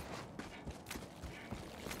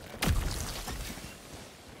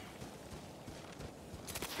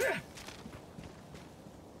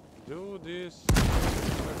 Do this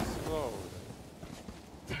explode?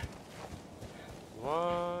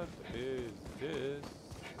 What is this?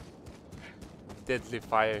 Deadly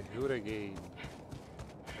fire hurricane,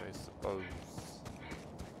 I suppose.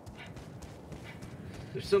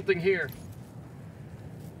 There's something here.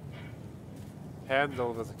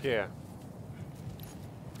 Handle with care.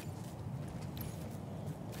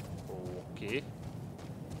 Okay.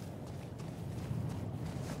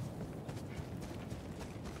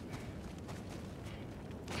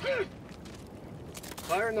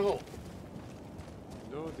 Fire in the hole.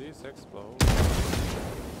 Do this explode?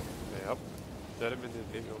 Yep. 30-minute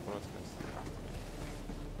video broadcast.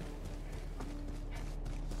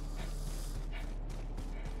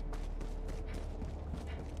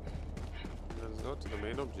 Let's go to the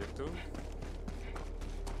main objective.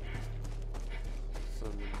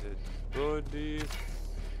 Some dead bodies.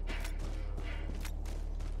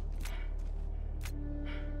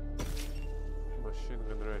 Machine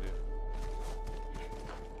gun ready.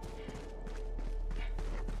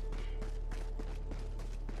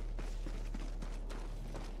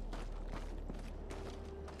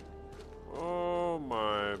 Oh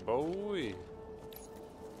my boy.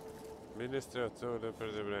 Minister of the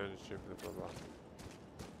branch, blah blah.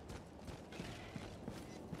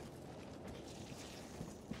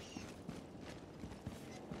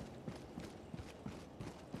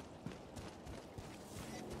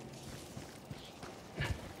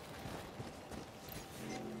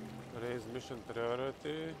 Raise mission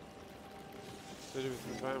priority. Switch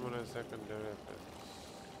between primary and secondary effects.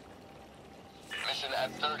 Mission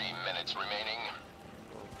at 30 minutes remaining.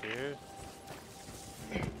 Okay.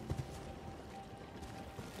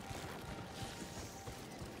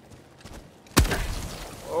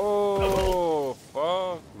 Oh,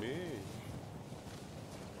 fuck me.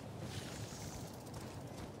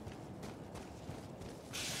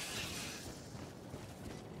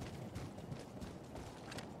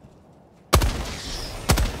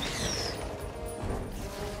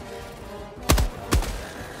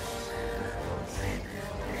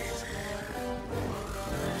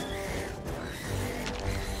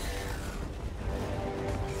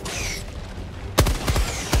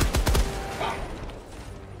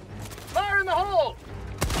 Fire in the hole!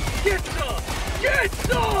 Get some! Get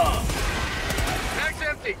some! Mag's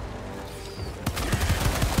empty.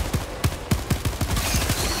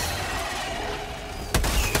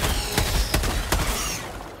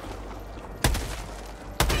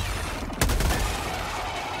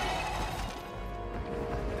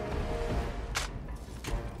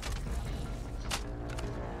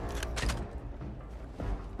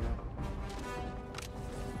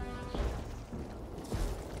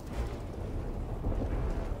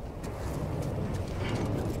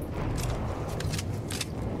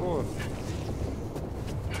 Cool.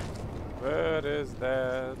 Where is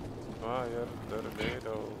that fire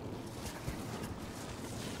tornado?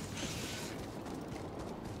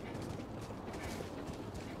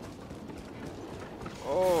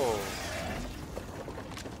 Oh.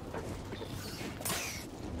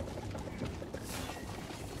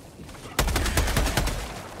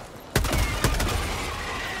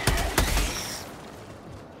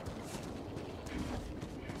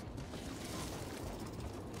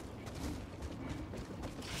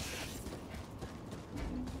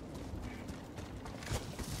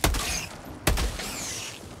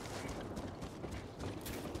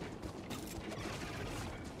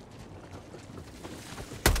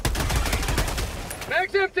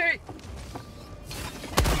 empty!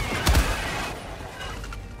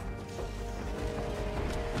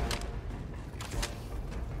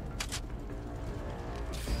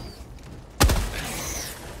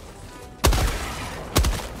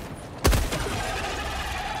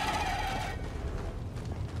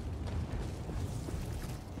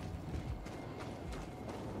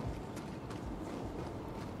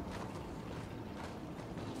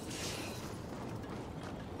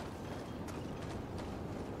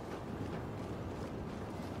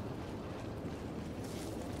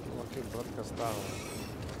 Che porca stava.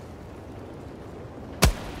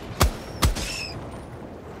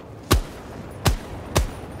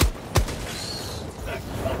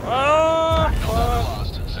 Ah,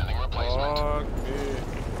 fuck. Sending replacement. Okay.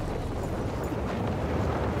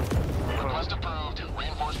 Request approved.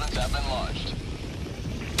 Reinforcements have been launched.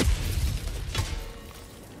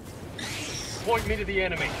 Point me to the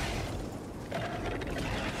enemy.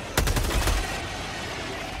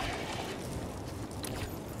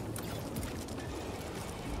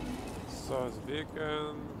 Source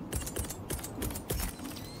beacon.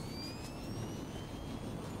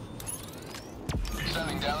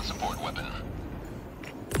 Sending down support weapon.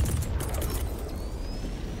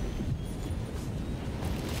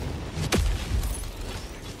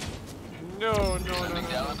 No. Sending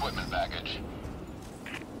down equipment package.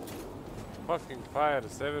 Fucking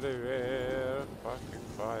fires everywhere. Fucking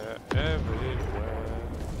fire everywhere.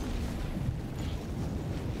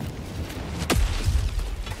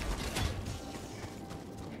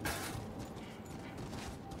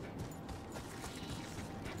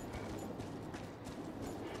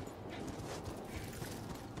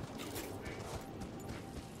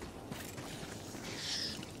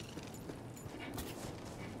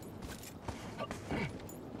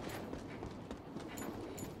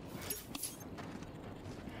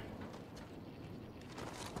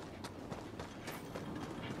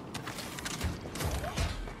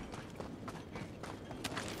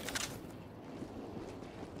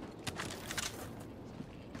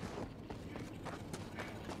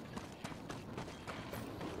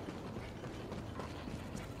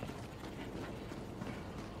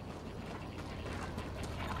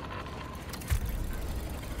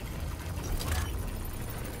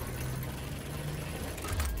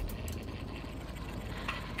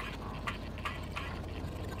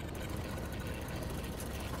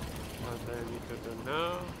 What I need to do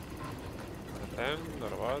now? Attend or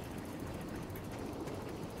what?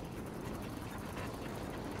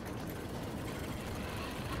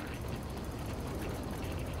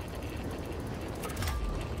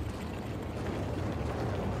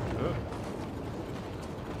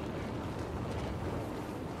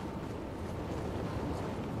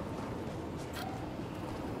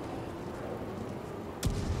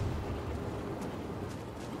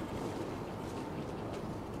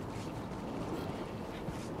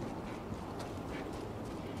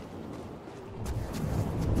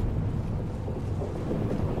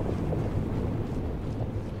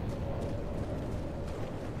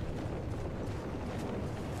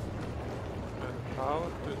 How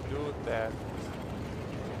to do that?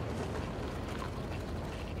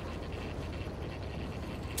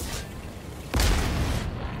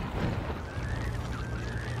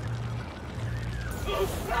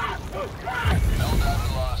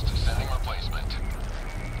 HellDivers lost. Sending replacement.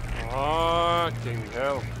 Fucking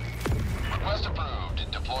hell. Request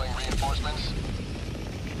approved. Deploying reinforcements.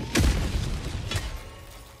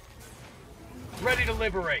 Ready to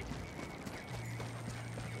liberate.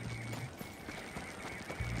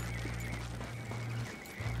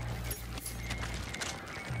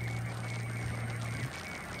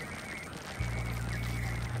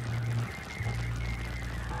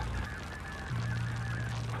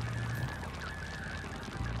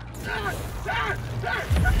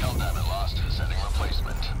 HellDivers lost. Sending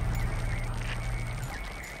replacement.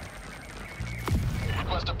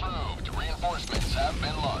 Request approved. Reinforcements have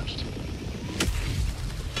been launched.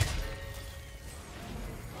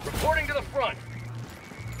 Reporting to the front.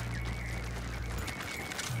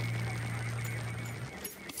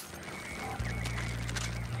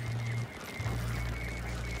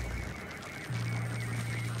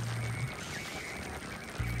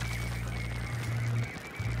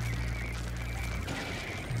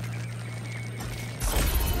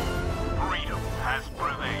 Freedom has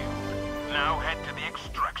prevailed. Now head to the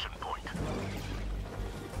extraction point.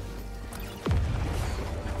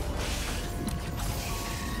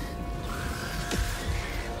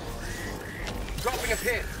 Dropping a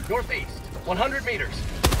pin. Northeast. 100 meters.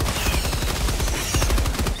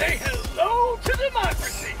 Say hello to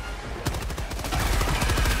democracy!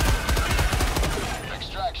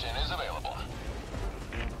 Extraction Extraction is available.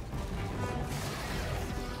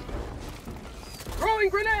 Throwing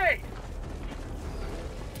grenade!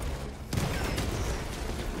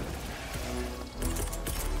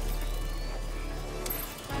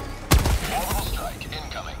 Orbital strike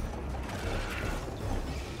incoming.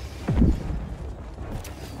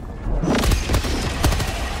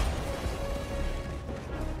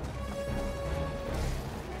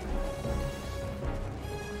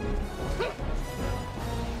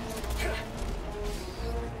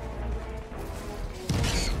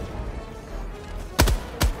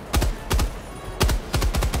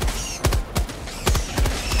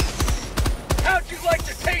 How'd you like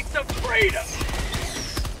to taste of freedom?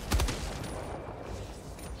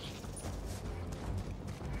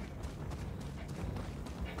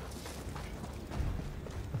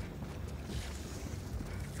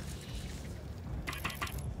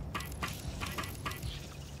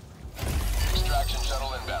 Extraction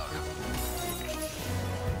shuttle inbound.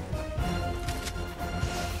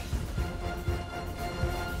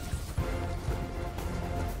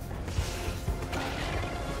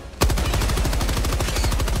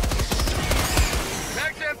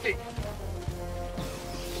 Bag's empty.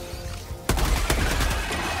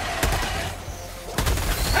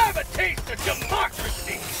 Have a taste of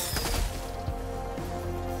democracy!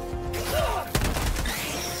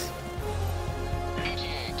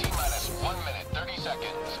 ETA T-minus 1 minute, 30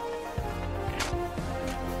 seconds.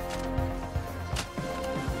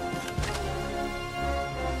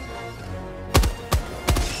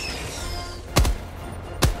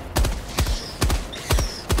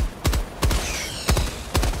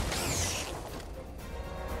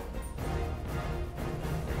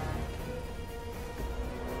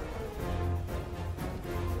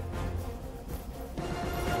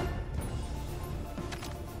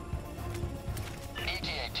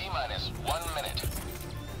 ETA T-minus 1 minute.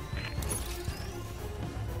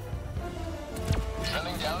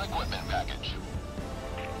 Sending down equipment package.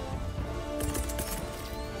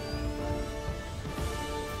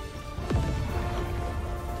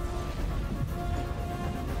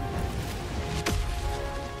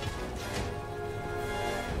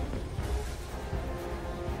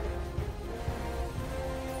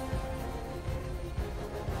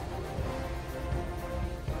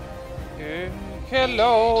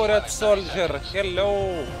 Hello, Red Soldier.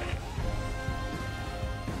 Hello.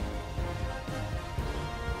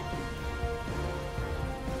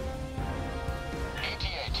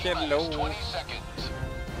 Hello. 20 seconds.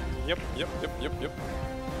 Yep.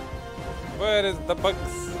 Where is the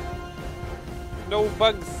bugs? No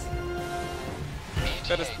bugs.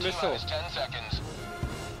 First missile. 10 seconds.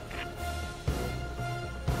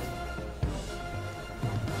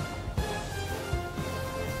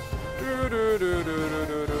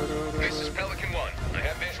 This is Pelican 1. I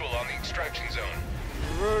have visual on the extraction zone.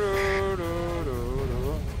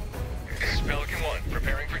 This is Pelican 1,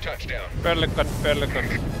 preparing for touchdown. Pelican.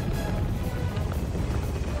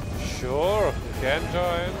 Sure, you can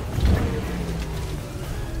join.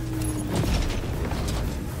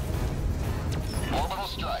 Orbital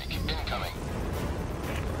strike incoming.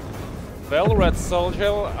 Well, Red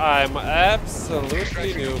Soldier, I'm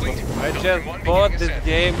absolutely new. I just bought this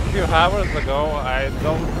game a few hours ago. I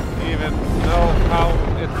don't even know how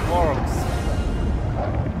it works.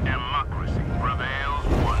 Democracy prevails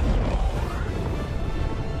once more.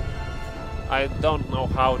 I don't know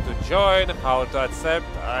how to join, how to accept.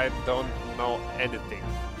 I don't know anything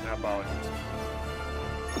about it.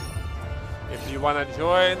 If you wanna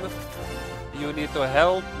join, you need to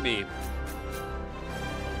help me.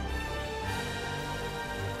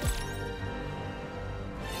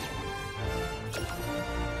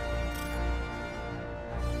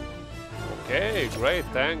 Okay, great,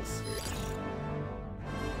 thanks.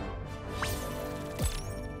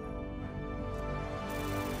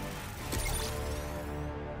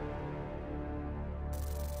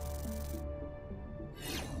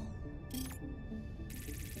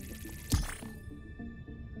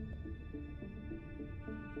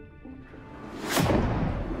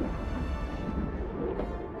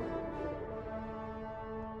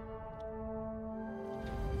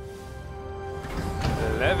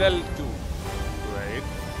 Level 2. Great.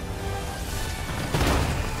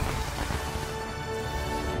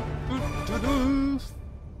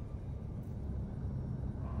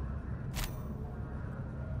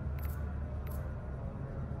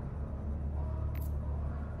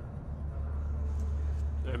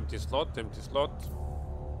 Empty slot, empty slot.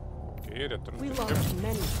 Okay, return We to lost ship.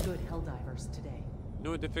 many good HellDivers today.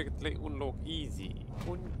 No difficulty unlock easy.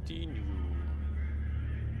 Continue.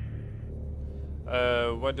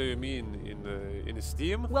 What do you mean in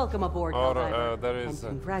Steam? Welcome aboard, or HellDiver, there is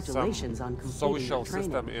and congratulations some on completing social your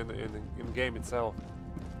training. system in game itself.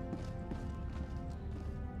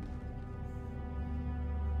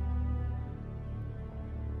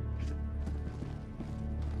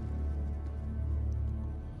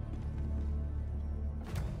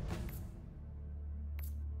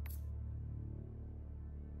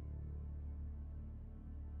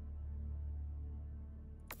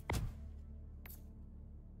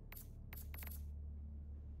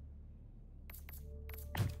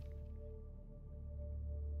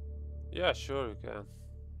 Yeah, sure you can.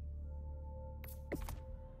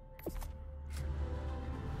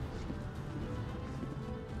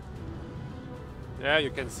 Yeah,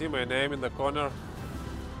 you can see my name in the corner.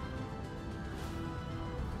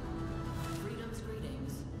 Freedom's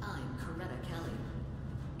greetings. I'm Coretta Kelly.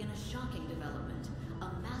 In a shocking development, a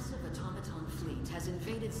massive automaton fleet has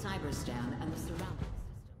invaded Cyberstan and the surrounding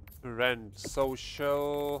system. Rent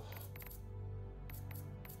social.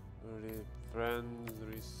 Friends,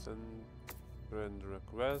 recent friend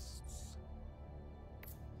requests.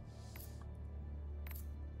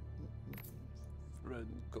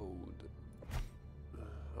 Friend code.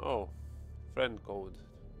 Oh, friend code.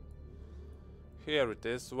 Here it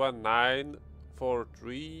is,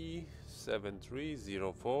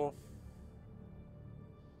 19437304.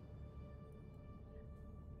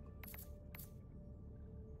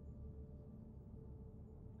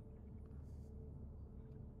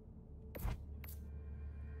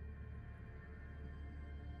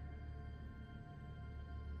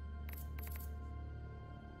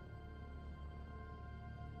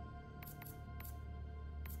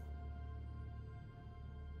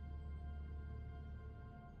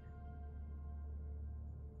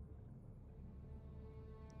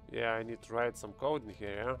 Yeah, I need to write some code in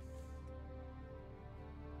here, yeah?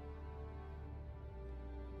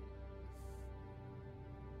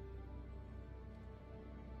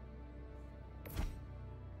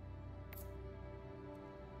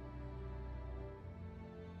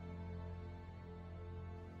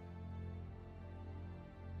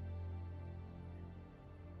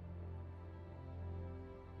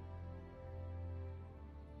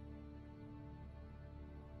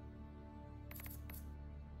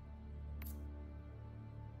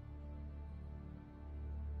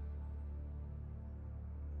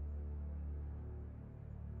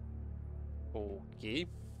 Okay.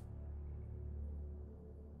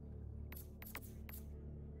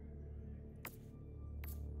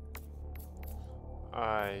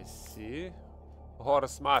 I see.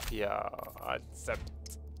 Horse Mafia.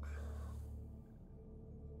 Accept.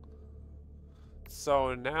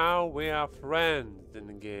 So now we are friends in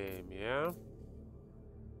the game, yeah?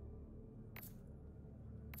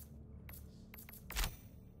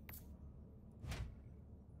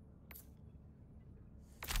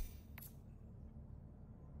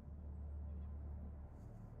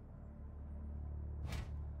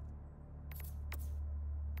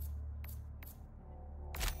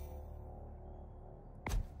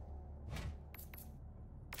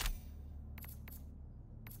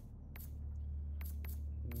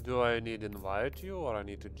 Do I need to invite you or I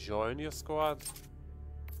need to join your squad?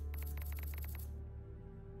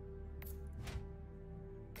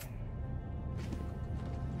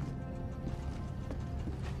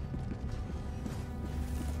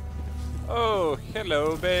 Oh,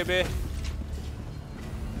 hello, baby.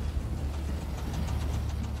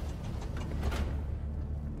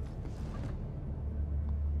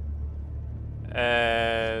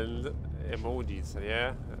 And emojis,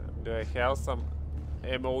 yeah? Do I have some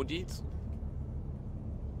emojis?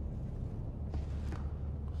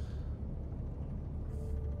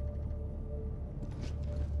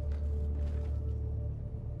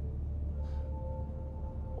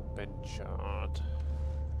 Open chat.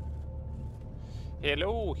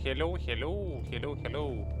 Hello, hello, hello, hello,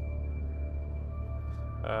 hello.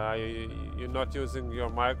 You're not using your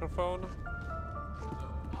microphone? The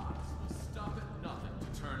bots will stop at nothing to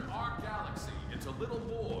turn our galaxy into little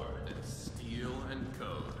more than steel and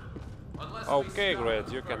code. Unless okay,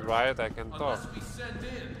 great. You can write, I can talk. Unless we send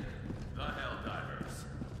in the HellDivers.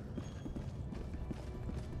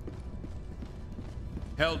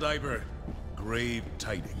 HellDiver, grave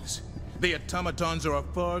tidings. The automatons are a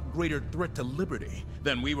far greater threat to liberty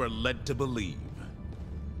than we were led to believe.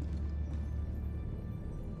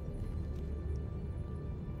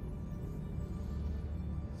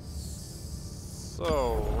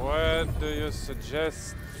 So, where do you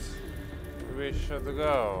suggest we should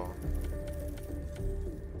go?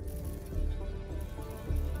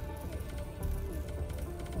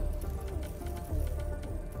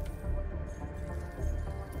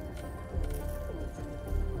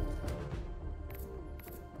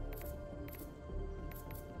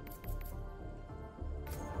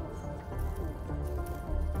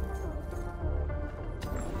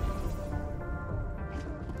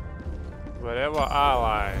 Wherever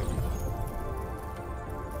ally.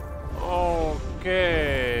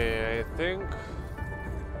 Okay, I think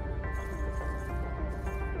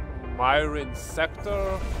Myrin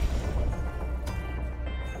sector.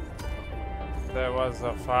 There was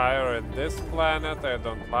a fire in this planet. I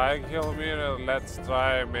don't like Hilmir. Let's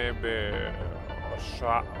try maybe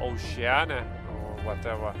Oceania or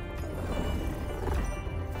whatever.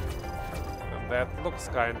 And that looks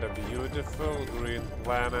kind of beautiful. Green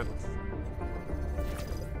planet.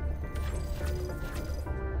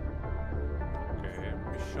 Okay,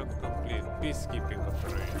 mission complete. Peacekeeping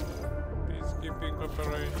operation. Peacekeeping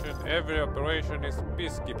operation. Every operation is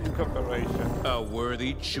peacekeeping operation. A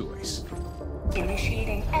worthy choice.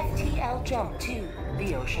 Initiating FTL jump to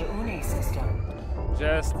the Osha Une system.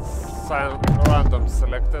 Just random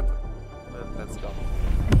selected. And let's go.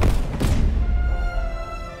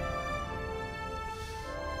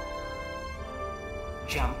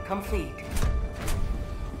 Jump complete.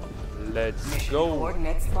 Let's Mission go.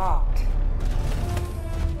 Coordinates locked.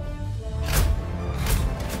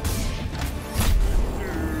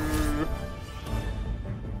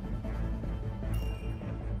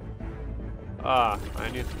 Ah,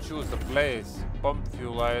 I need to choose a place. Pump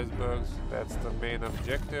fuel icebergs. That's the main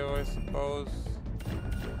objective, I suppose.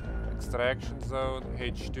 Extraction zone.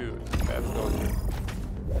 H2. Let's go here.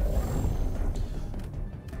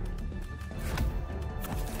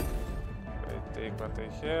 I take what I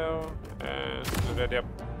have and ready up.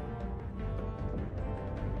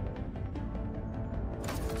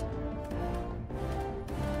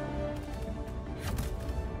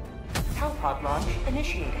 Pod launch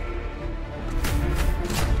initiated.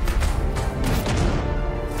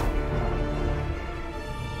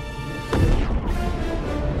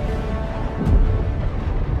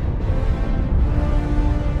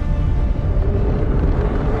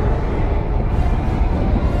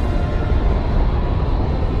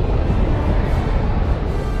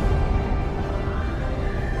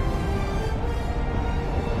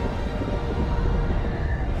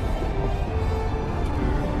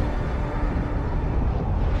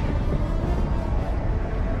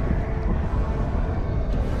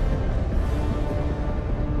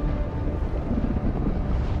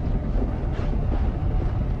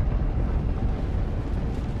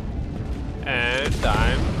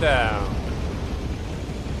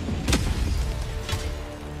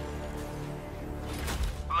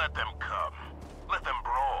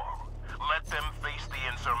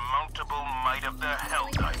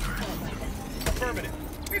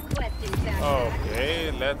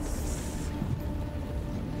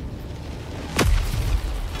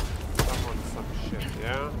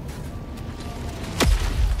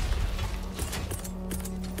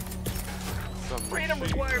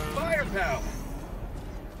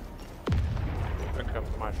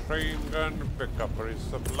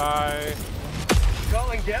 Supply.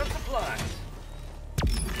 Calling down supplies.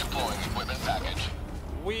 Deploying equipment package.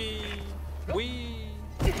 We.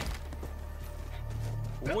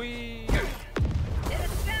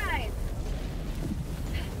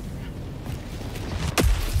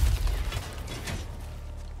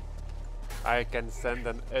 I can send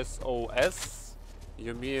an SOS.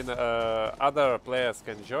 You mean other players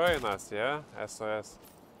can join us, yeah? SOS.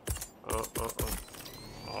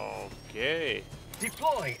 Okay.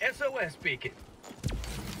 Deploying SOS beacon.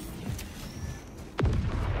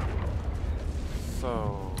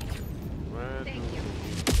 So, where do we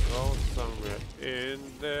go? Somewhere in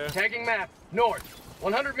there. Tagging map. North.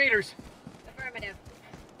 100 meters. Affirmative.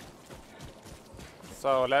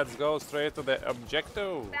 So, let's go straight to the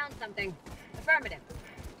objective. Found something. Affirmative.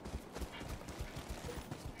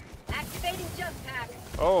 Activating jump pack.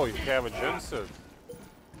 Oh, you have a jumpsuit.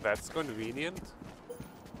 That's convenient.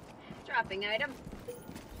 Dropping item.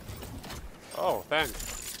 Oh, thanks.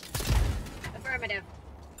 Affirmative.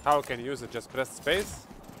 How can you use it? Just press space?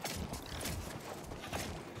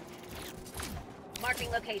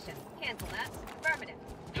 Marking location. Cancel that. Affirmative.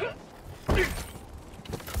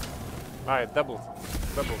 Alright, double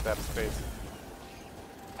tap space.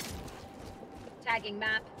 Tagging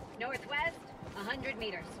map. Northwest, 100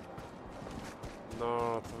 meters.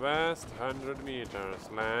 Northwest, 100 meters.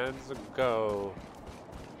 Let's go.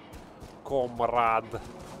 Comrade.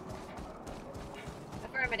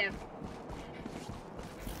 Affirmative.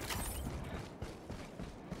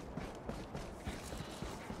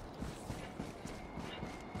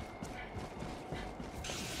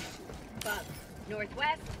 Bug.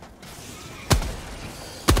 Northwest.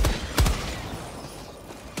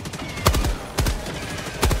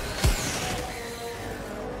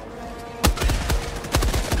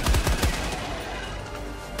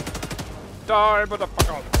 Die,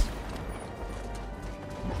 motherfuckers!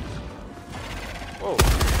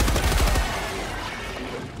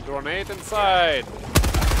 grenade inside.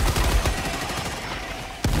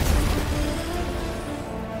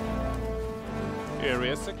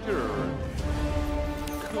 Area secure.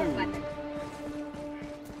 Cool.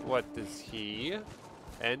 What is he?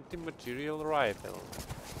 Anti-material rifle.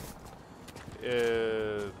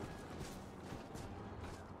 If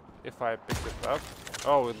I pick it up,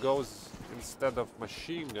 oh, it goes instead of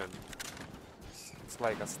machine gun. It's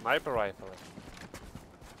like a sniper rifle.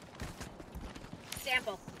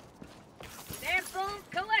 Sample. Sample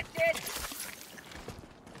collected.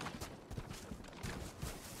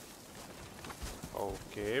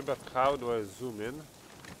 Okay, but how do I zoom in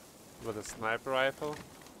with a sniper rifle?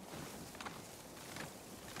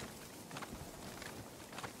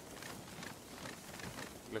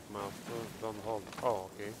 Click mouse, don't hold. Oh,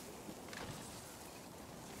 okay.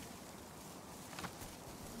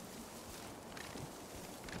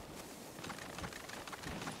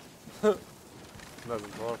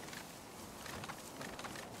 Doesn't work.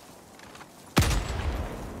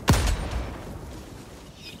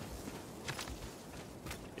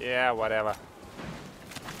 Yeah, whatever.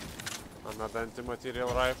 Another anti-material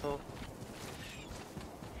rifle.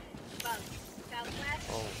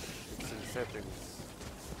 Oh, it's in settings.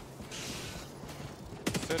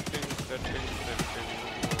 Settings.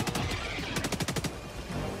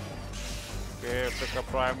 Okay, pick a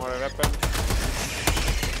primary weapon.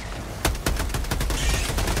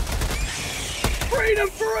 Freedom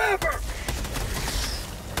forever!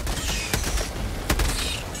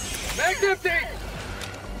 Mag's empty!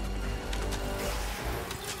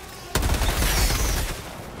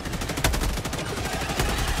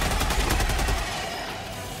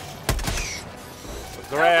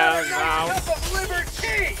 Grand now. Cup of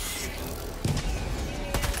liberty!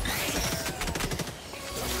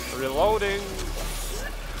 Reloading.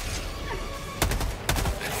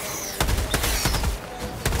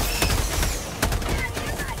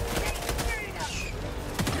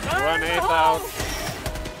 Grenade out.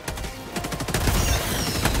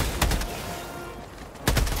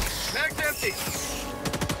 Mag's empty!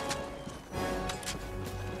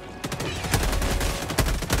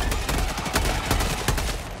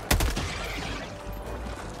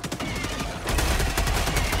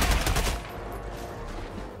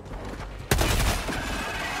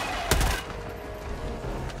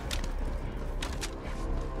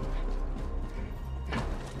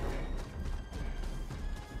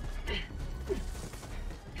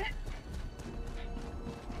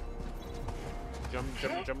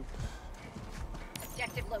 Jump.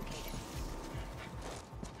 Objective located.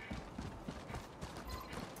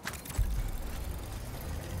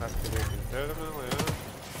 Activating terminal,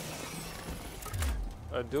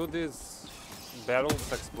 yeah. Do these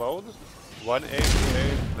barrels explode?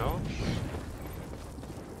 188, no?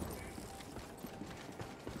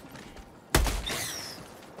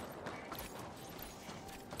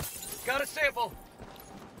 Got a sample!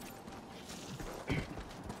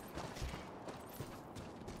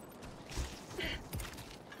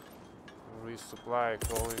 Resupply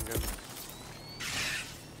calling in.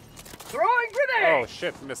 Throwing grenade! Oh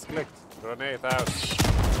shit, misclicked. Grenade out.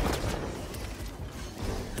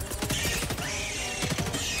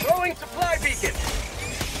 Throwing supply beacon!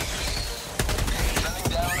 Sending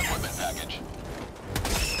down equipment package.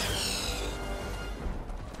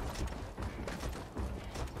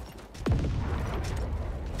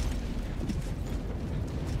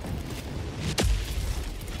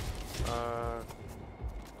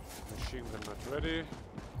 Machine gun not ready.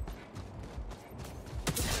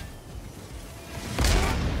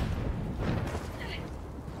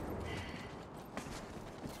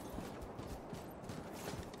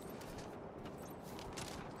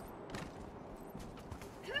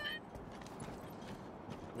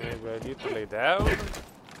 Maybe I need to lay down?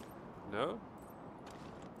 No?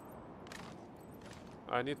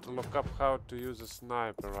 I need to look up how to use a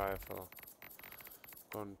sniper rifle.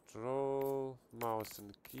 Control, mouse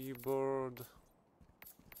and keyboard,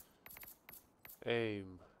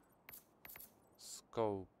 aim,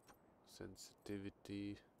 scope,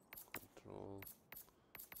 sensitivity, control,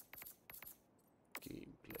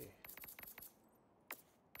 gameplay.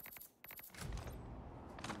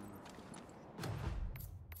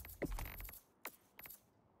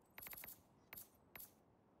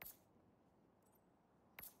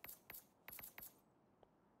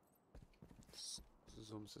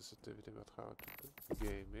 Zoom sensitivity, but how to do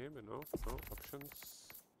game, maybe no options,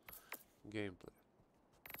 gameplay.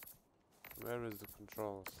 Where is the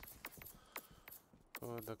controls?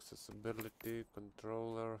 Code accessibility,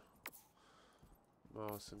 controller,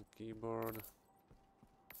 mouse and keyboard.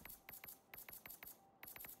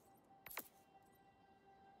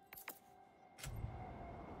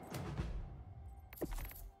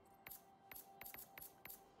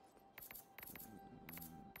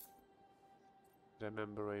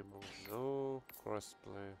 Remember aim mode, no.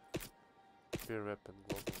 Crossplay. Spear weapon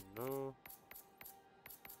global, no.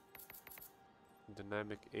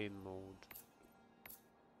 Dynamic aim mode.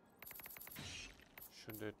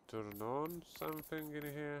 Should I turn on something in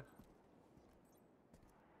here?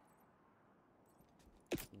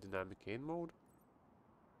 Dynamic aim mode?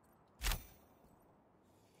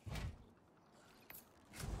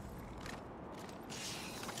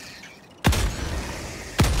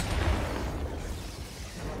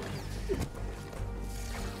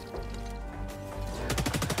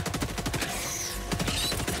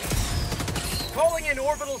 Calling in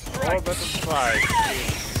orbital strike. Orbital strike.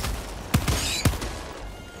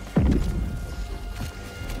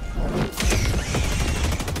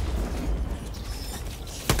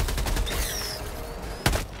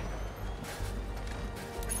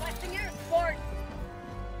 Requesting air support.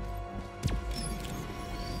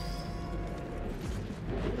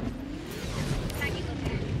 Tactical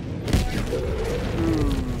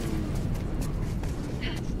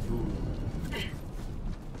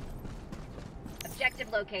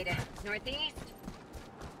Objective located. Northeast.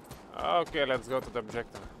 Okay, let's go to the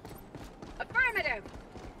objective. Affirmative.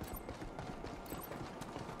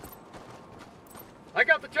 I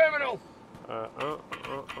got the terminal.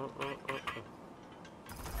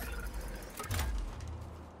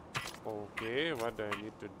 Okay, what do I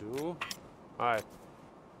need to do? Alright.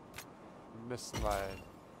 Missile.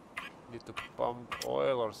 Need to pump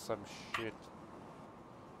oil or some shit.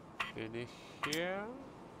 In here?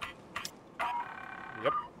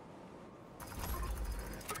 Yep.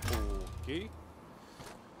 Okay.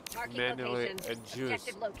 Marking Manually location. adjust.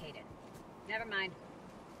 Objective located. Never mind.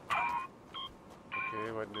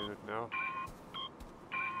 Okay, what do I do now?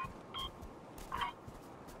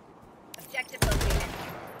 Objective located.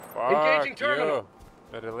 Fuck Engaging terminal.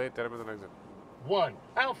 You. Relay terminal exit. 1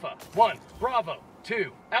 Alpha. 1 Bravo.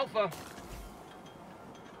 2 Alpha.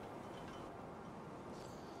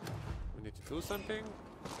 We need to do something?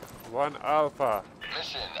 1 Alpha.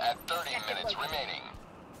 Mission at 30 minutes remaining.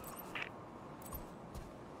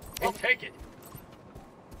 I'll take it.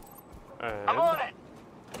 And I'm on it.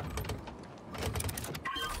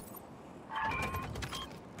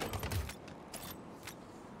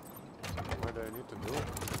 what do I need to do?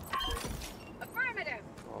 Affirmative.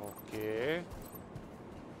 Okay.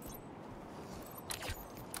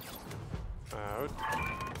 Out.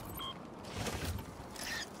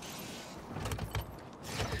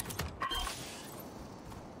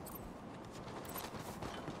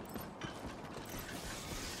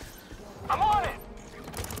 I'm on it.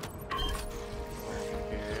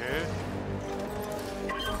 Okay.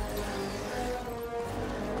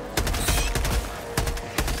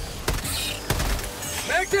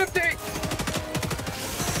 Mag's empty.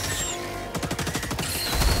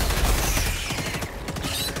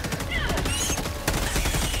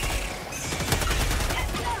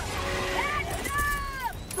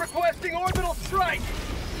 Requesting orbital strike.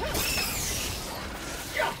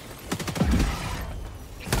 Yeah.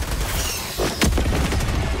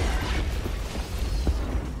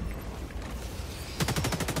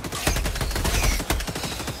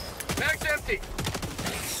 Mag's empty.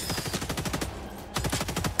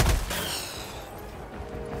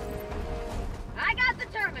 I got the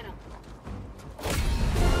terminal.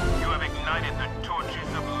 You have ignited the torches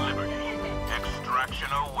of liberty.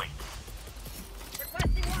 Extraction awaits.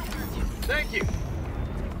 Requesting water. Thank you.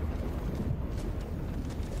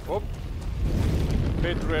 Oh.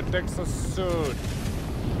 Patriot Texas suit.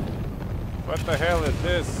 What the hell is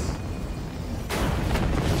this?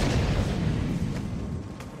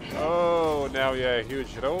 Oh, now you're a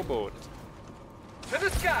huge rowboat. To the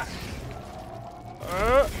sky.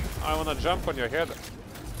 I wanna jump on your head.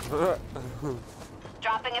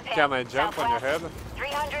 Dropping a pin. Can I jump on your head?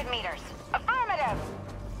 300 meters. Affirmative.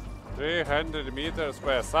 300 meters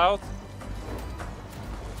where? South?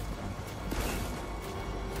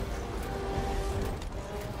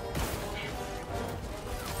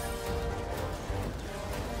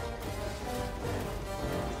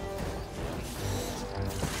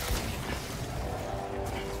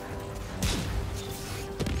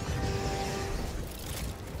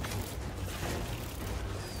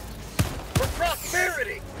 For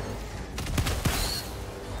prosperity.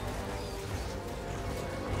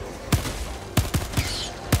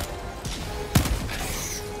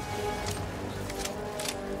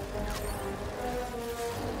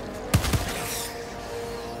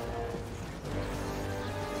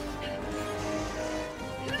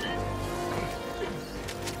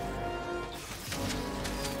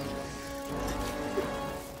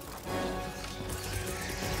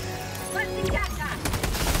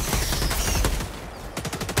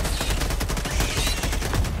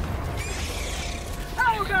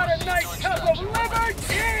 nice cup of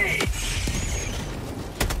liberty!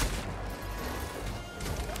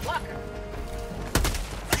 Walker.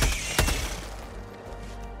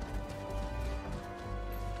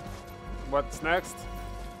 What's next?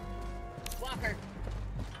 Walker.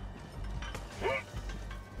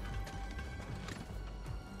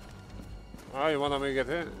 Oh, you wanna me get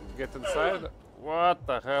inside? What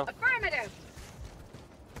the hell? Affirmative.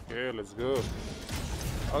 Okay, let's go.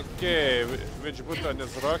 Okay, which button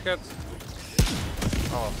is rocket?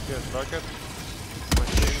 Oh, here's rocket.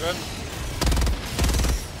 Machine gun.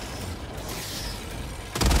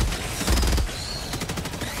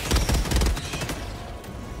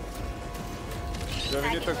 Do we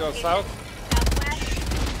need to go south?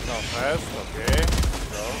 Southwest, okay.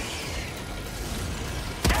 Go.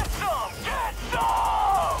 Get some! Get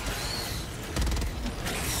some!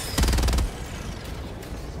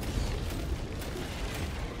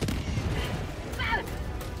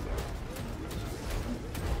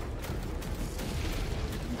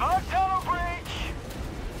 Bug tunnel breach!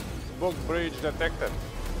 Book breach detected.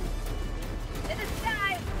 To the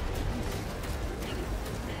side.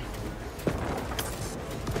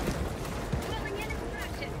 Calling in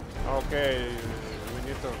instruction. Okay, we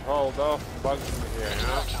need to hold off bugs in here, you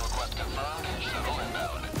know? Extraction request confirmed. Shuttle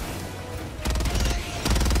inbound.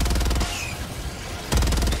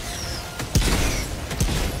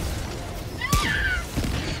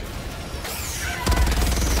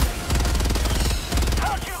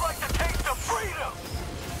 How'd you like the taste of freedom?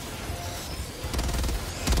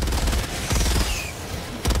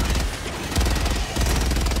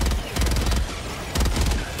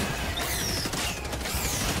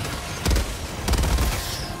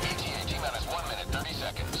 ETA T-minus 1 minute, 30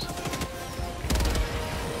 seconds.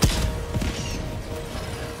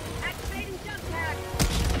 Activating jump pad.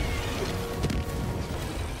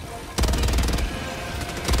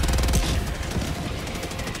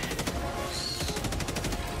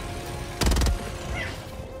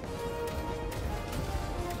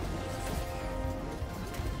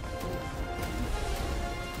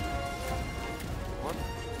 What?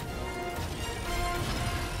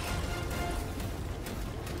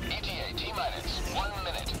 ETA T-minus 1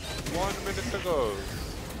 minute. 1 minute to go.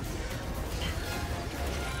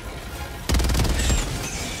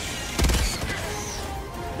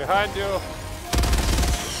 Behind you.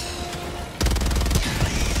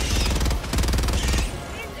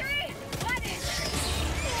 Injury. What is?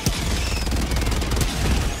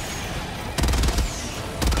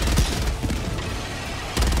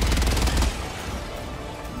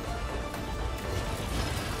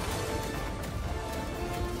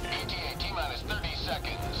 ETA T-minus 30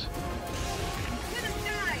 seconds. To the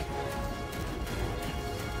side.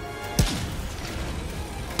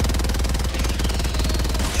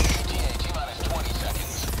 ETA T-minus 20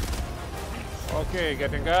 seconds. Okay,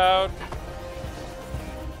 getting out.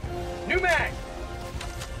 New mag!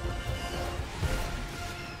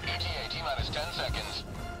 ETA T-minus 10 seconds.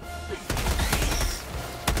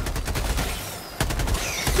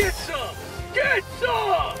 Get some! Get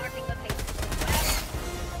some! Marking location.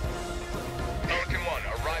 Pelican 1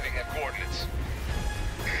 arriving at coordinates.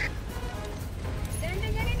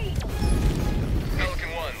 Sending in an eagle.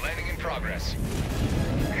 Pelican 1 landing in progress.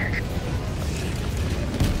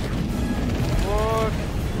 What?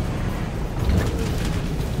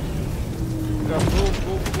 The boom,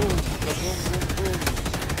 boom, boom. The boom, boom, boom.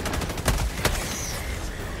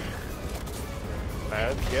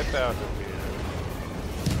 Let's get out of here.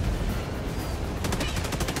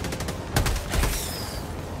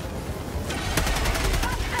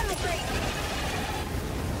 Tunnel breach.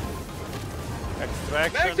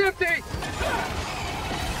 Mag's Extraction. empty!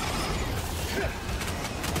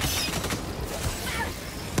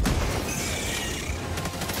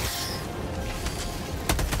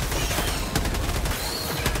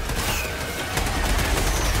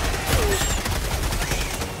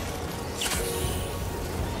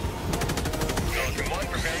 Pelican 1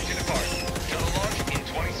 preparing to depart. Shuttle launch in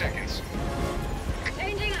 20 seconds.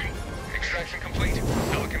 Changing eyes. Extraction complete.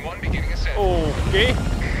 Pelican 1 beginning ascent. Okay.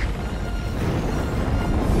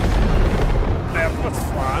 That was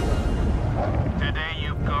fun. Today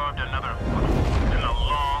you carved another foot in a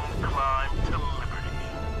long climb to liberty.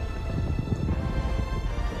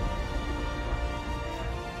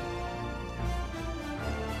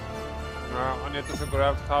 I need to figure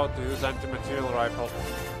out how to use anti-material rifle.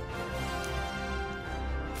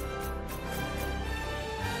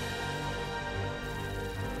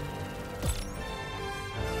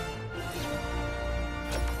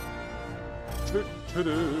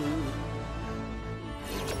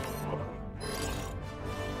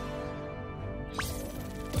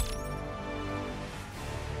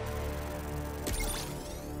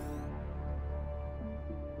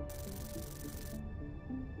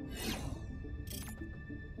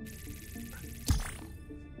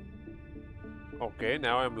 Okay,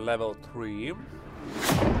 now I'm level 3.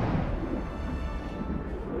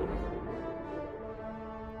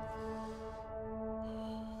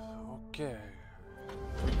 Okay.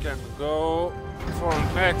 We can go for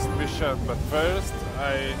next mission, but first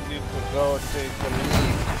I need to go take a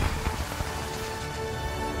leak.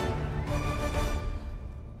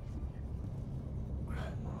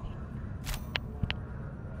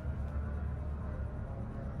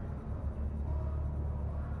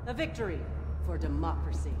 A victory for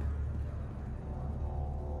democracy.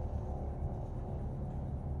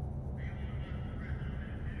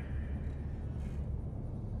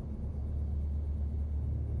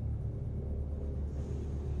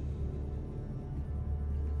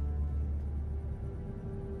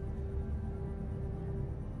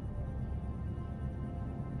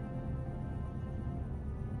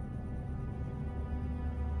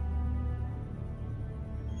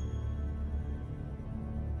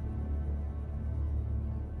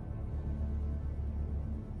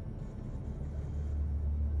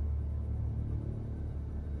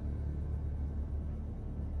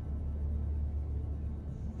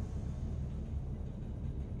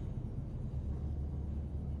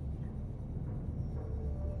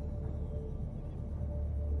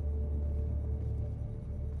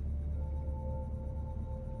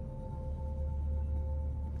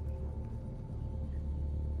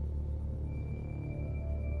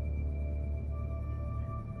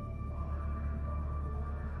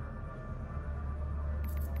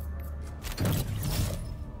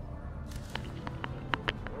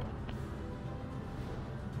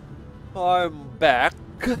 I'm back.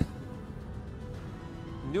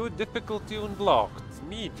 New difficulty unlocked.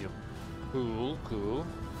 Medium. Cool, cool.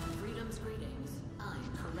 Freedom's greetings. I'm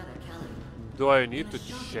Coretta Kelly. Do I need to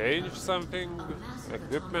change something?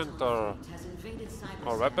 Equipment or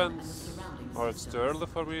weapons? Or it's too early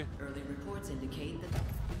for me? Early reports indicate that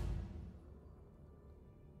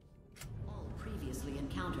all previously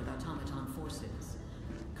encountered automaton forces.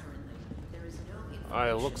 Currently, there is no information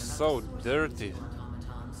I look so about the dirty.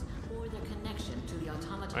 automatons or their connection to the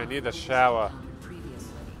automaton I need a forces shower. encountered previously.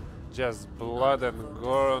 Just blood and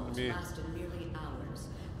gore on me. Lasted merely hours,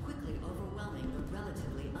 quickly overwhelming the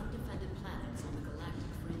relatively undefended planets on the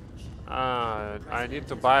galactic fringe. I need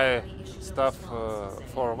to buy stuff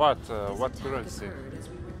for what? What currency? As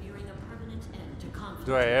we were nearing a permanent end to conflict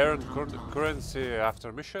Do I earn with automatons. currency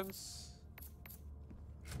after missions?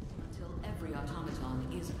 Until every automaton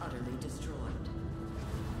is utterly destroyed.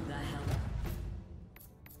 The hell.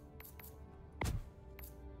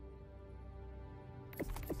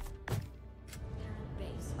 Parent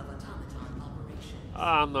base of automaton operations.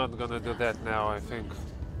 I'm not gonna do that now, I think.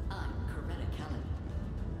 I'm Coretta Kelly.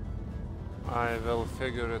 I will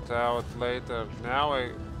figure it out later. Now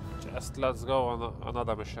let's go on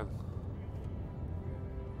another mission.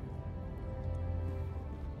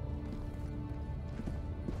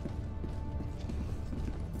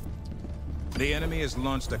 The enemy has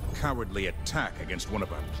launched a cowardly attack against one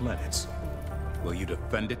of our planets. Will you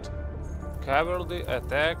defend it? Cowardly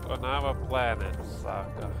attack on our planet,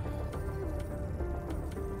 Saga.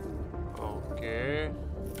 Okay.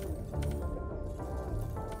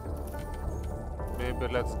 Maybe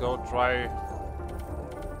let's go try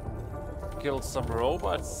kill some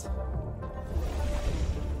robots.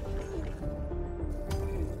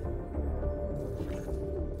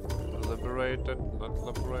 Liberated, not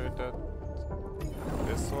liberated.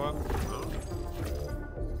 This one? No.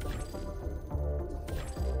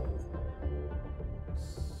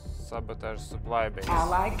 Sabotage supply base.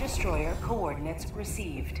 Allied destroyer coordinates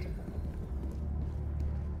received.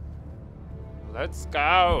 Let's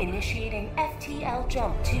go! Initiating FTL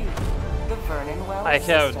jump to the Vernon Wells I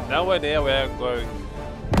have system. no idea where I'm going.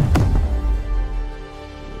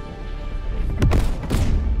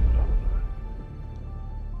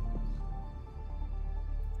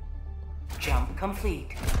 Jump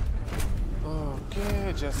complete.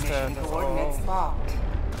 Okay, just Mission coordinates locked.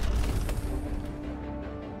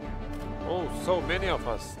 Oh, so many of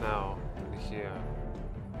us now here.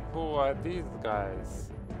 Who are these guys?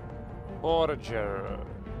 Forager,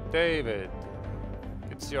 David.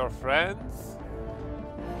 It's your friends?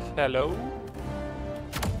 Hello?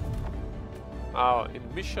 Oh, in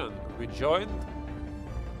mission. We joined?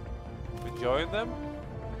 We joined them?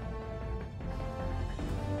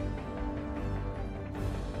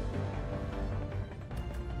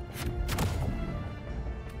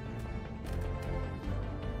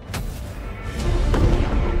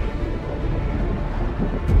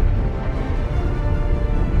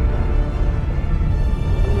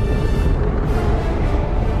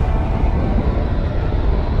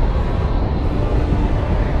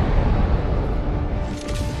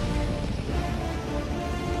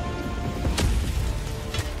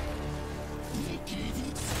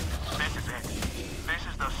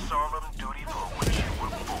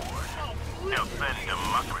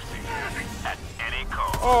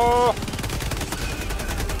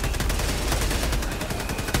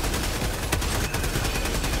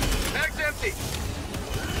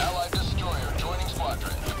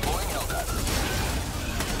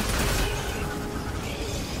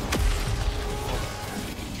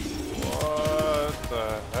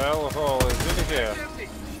 here.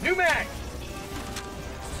 New mag!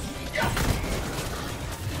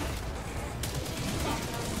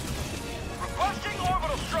 Requesting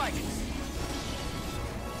orbital strike!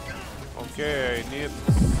 Okay, I need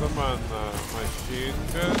summon machine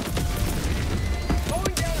gun.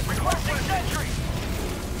 Going down. Requesting sentry!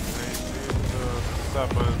 I need to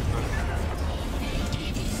summon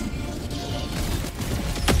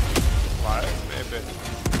fire, maybe.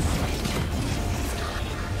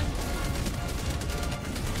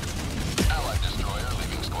 Allied destroyer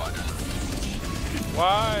leaving squadron.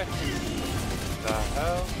 Why? The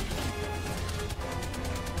hell?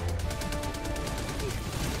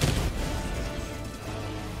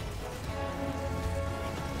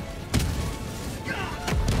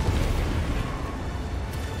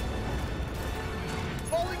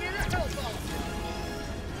 Falling in a hellbomb!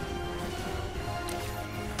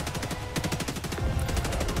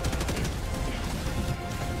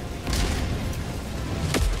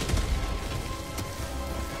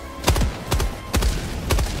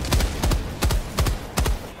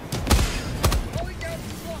 Going down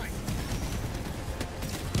the line!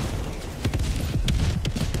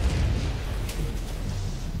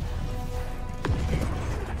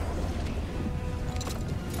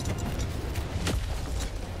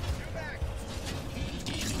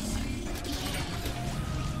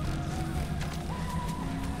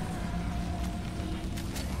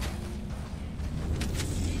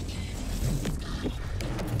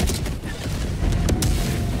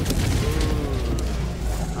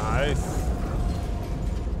 Nice.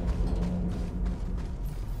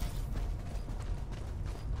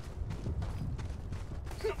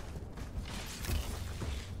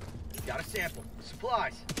 Got a sample.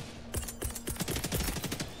 Supplies.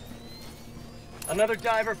 Another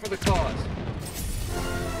diver for the cause.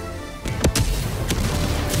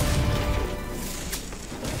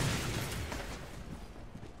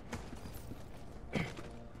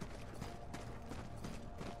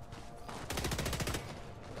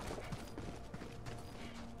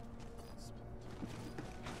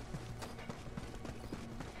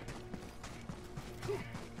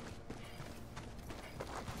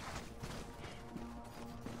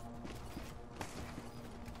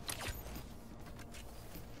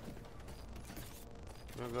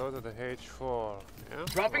 We'll go to the H4. Yeah?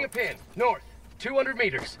 Dropping a pin. North. 200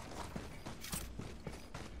 meters.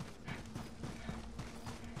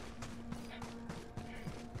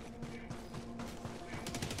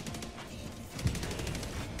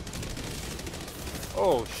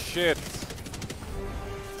 Oh shit!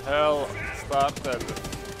 Hell started.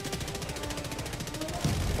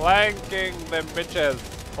 Flanking them bitches!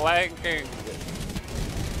 Flanking!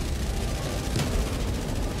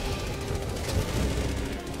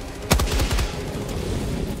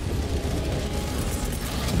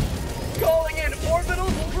 Calling in orbital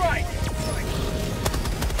strike!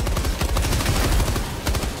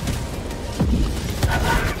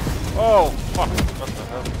 Oh fuck! What the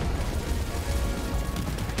hell?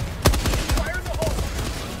 Fire in the hole!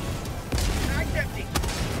 Mag's empty!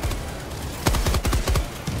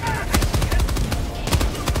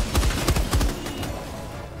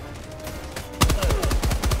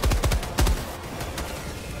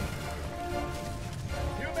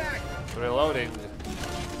 New mag! Reloading.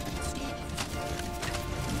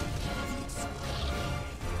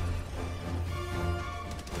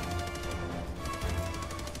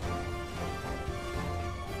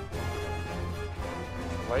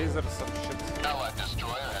 Lasers and shit. Allied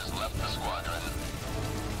destroyer has left the squadron.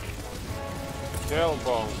 Shell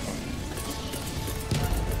bombs.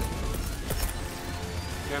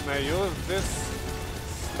 Can I use this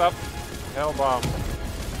stuff? Hell bomb.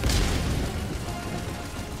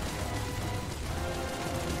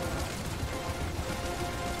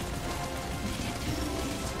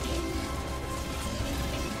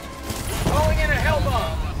 Calling in a hell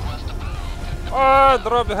bomb! Oh,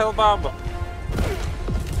 drop the hell bomb.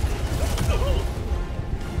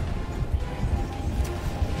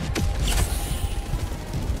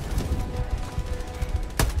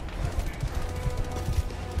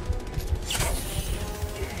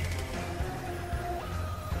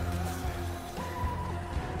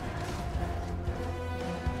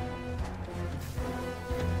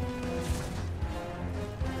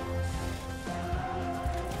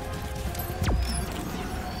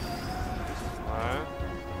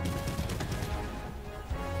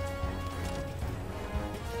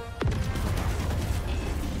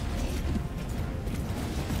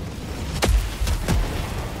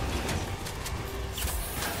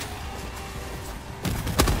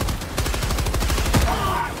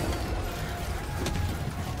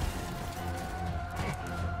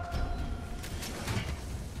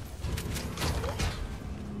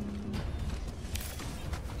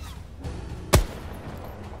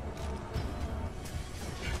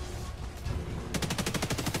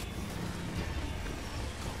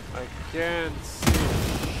 I can't see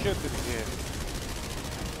shit in here.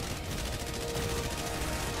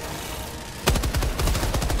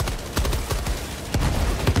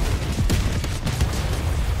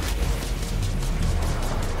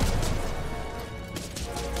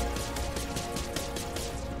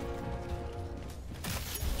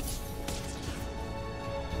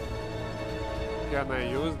 Can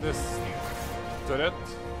I use this turret?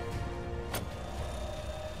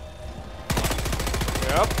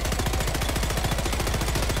 Yep.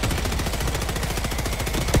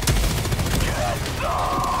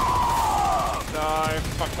 Die,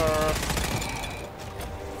 fucker.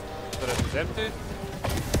 Turret is empty.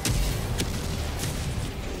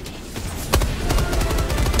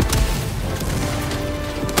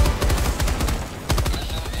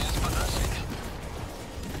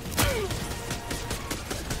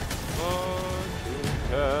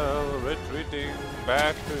 Retreating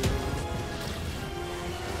back to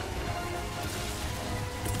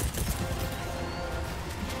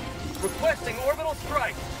requesting orbital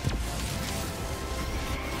strike.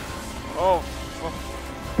 Oh, fuck.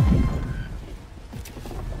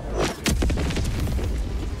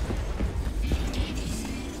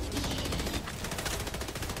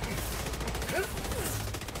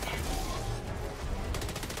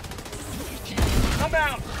 I'm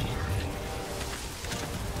out.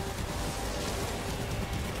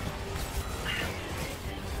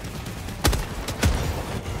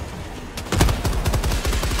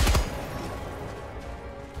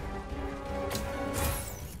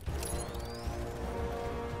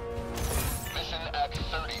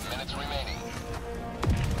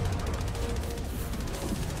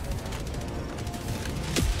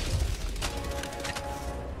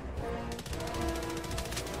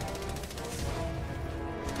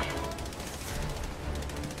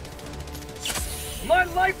 My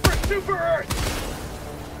life for Super Earth!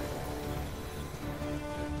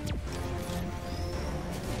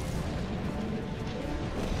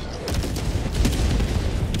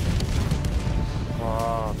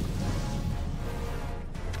 Fuck.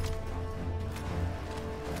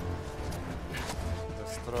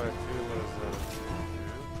 Destroy feelers.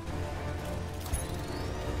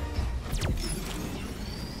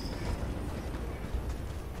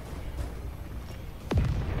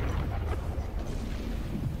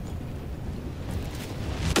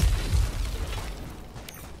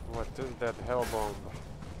 What is that hell bomb?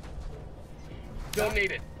 Don't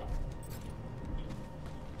need it.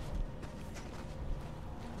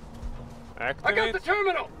 Activate? I got the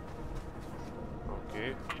terminal!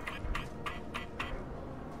 Okay.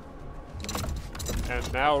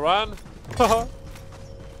 And now run. Oh.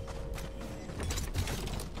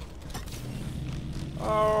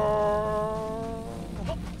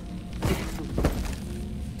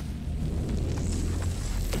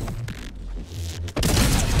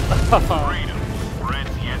 Freedom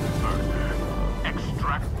spreads yet further.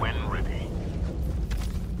 Extract when ready.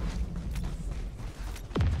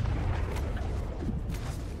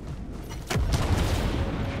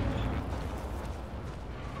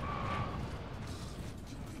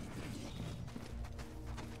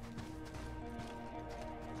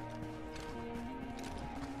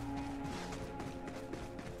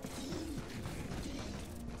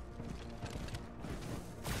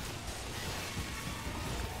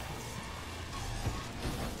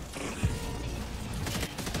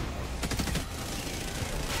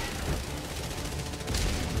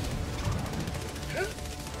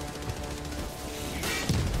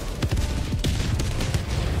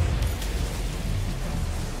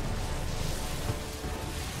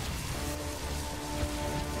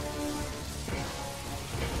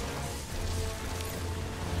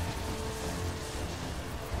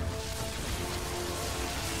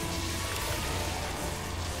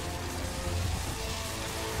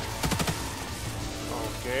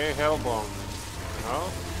 Okay, hell bomb. No?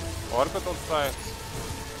 Orbital strikes.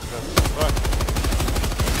 That's right.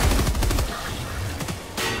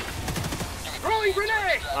 Throwing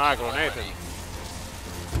grenade! Ah, grenade.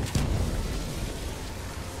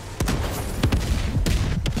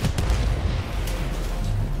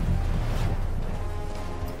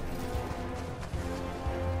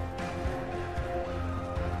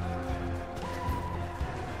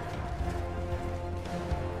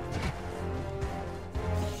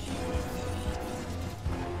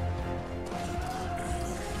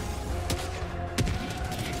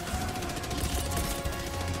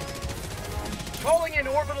 Calling in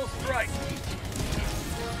orbital strike.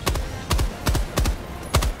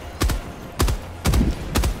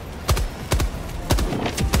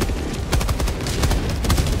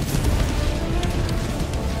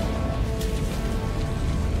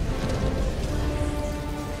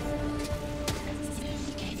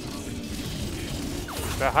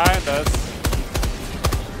 Behind us.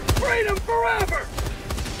 Freedom forever!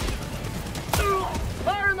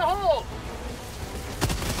 Fire in the hole!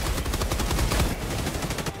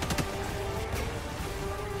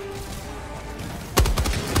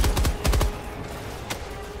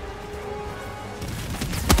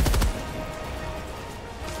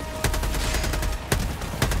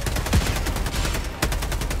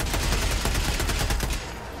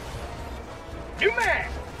 New mag!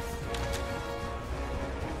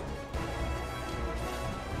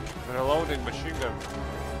 Reloading machine gun.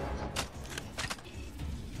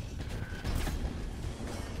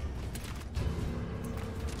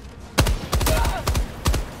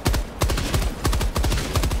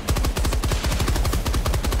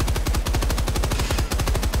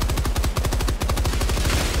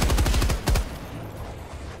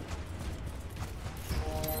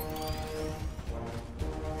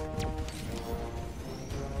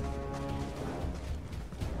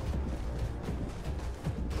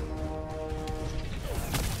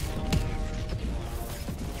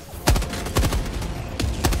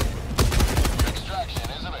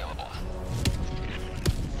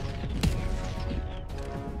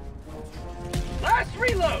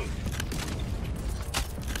 Reload!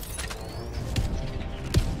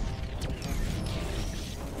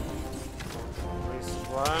 Nice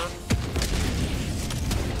one.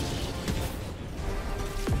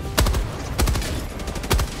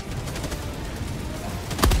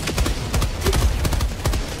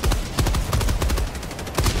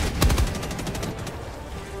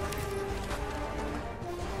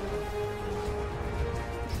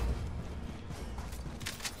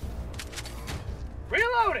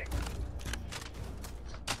 Reloading!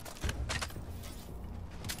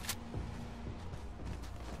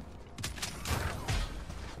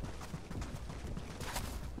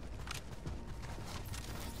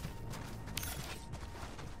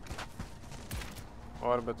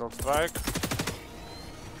 Orbital strike.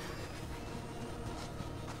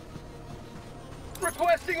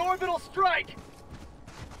 Requesting orbital strike!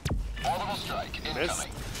 Orbital strike incoming. Missed.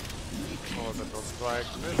 Orbital strike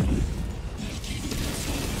missed.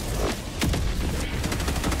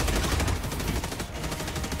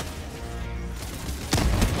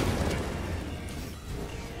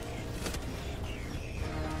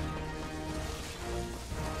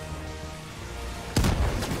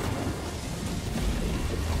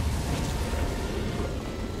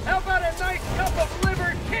 How about a nice cup of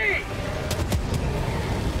liver tea?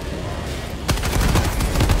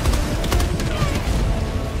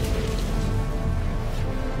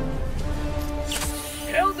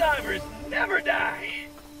 HellDivers never die!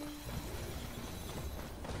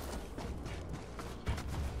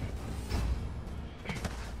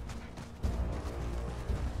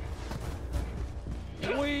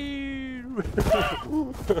 Whee!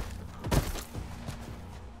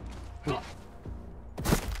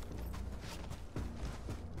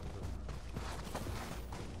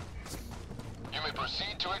 You may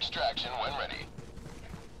proceed to extraction when ready.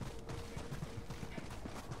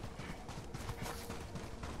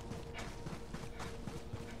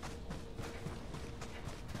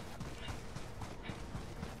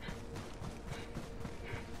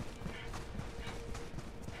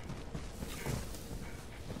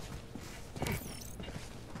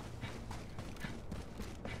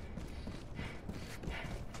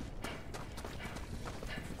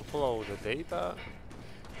 Upload the data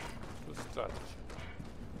to strategy.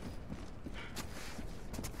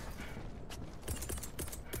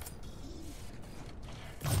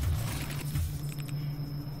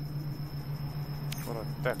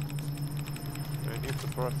 Protect. I need to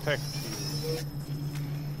protect you.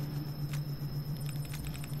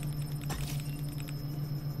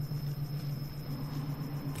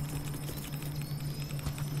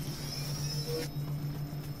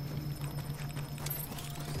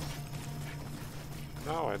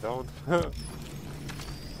 No, I don't.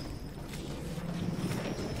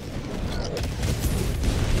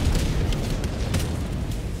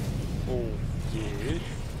 Okay.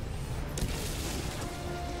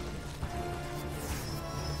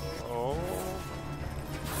 Oh.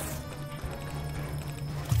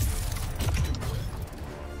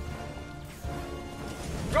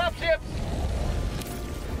 Dropships!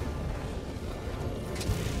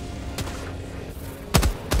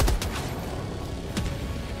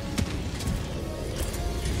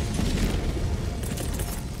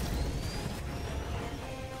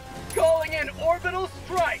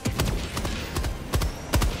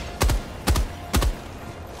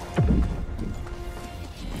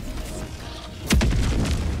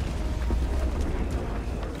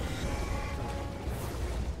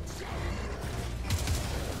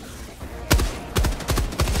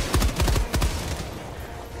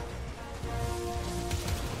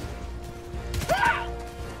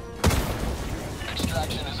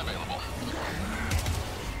 Extraction is available.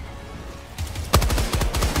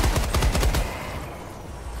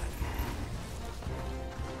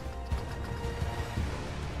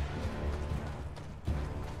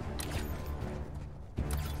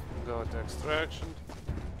 Go to extraction.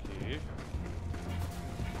 Okay.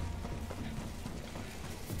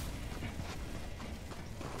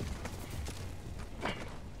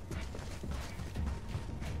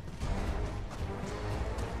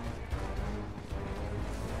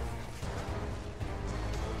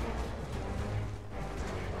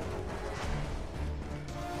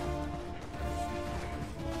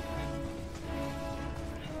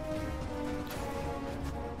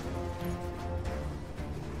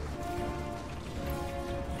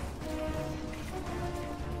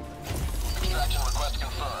 Extraction request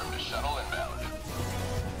confirmed. Shuttle inbound.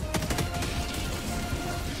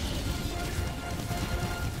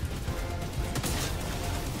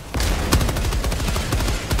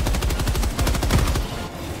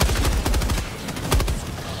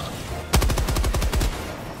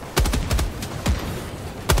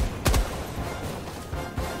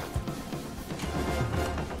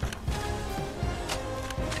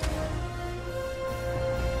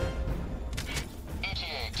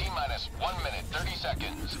 ETA T-minus 1 minute 30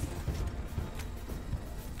 seconds.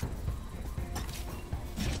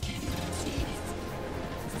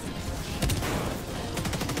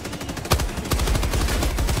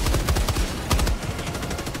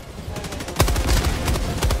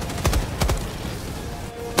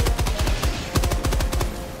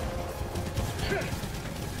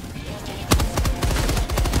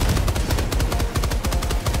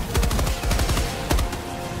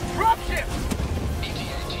 Dropship!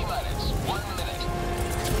 ETA T-minus 1 minute.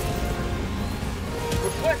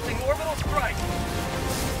 Requesting orbital strike.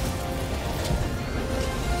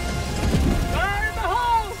 Fire in the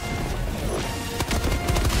hole!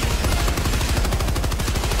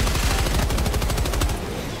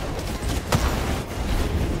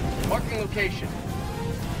 Marking location.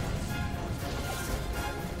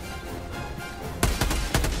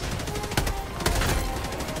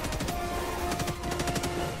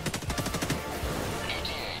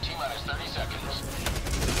 ETA T-minus 30 seconds.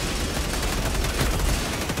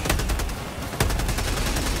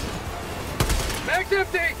 Mag's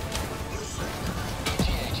empty!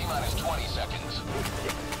 ETA T-minus 20 seconds.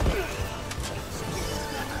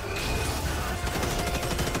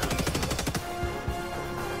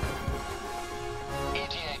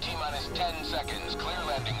 ETA T-minus 10 seconds. Clear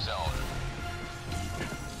landing zone.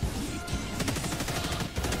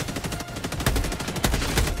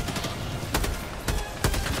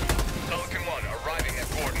 Pelican 1 arriving at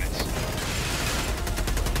coordinates.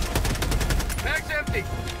 Mag's empty!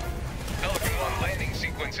 Pelican 1 landing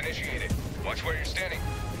sequence initiated. Watch where you're standing.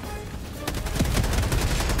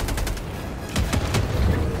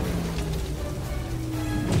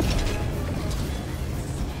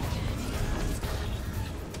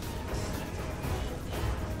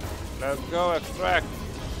 Let's go extract.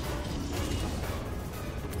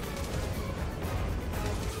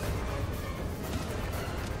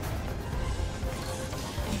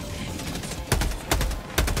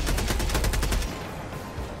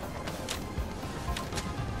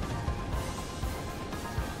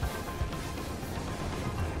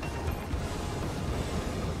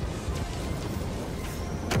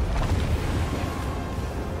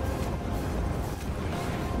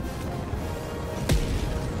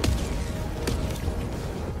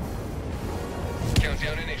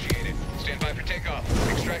 Countdown initiated. Stand by for takeoff.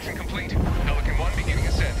 Extraction complete. Pelican 1 beginning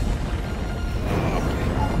ascent.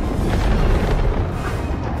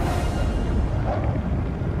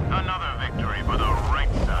 Another victory for the right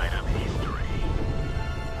side of history.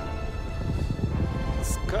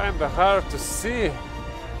 It's kinda hard to see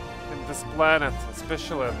in this planet,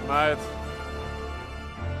 especially at night.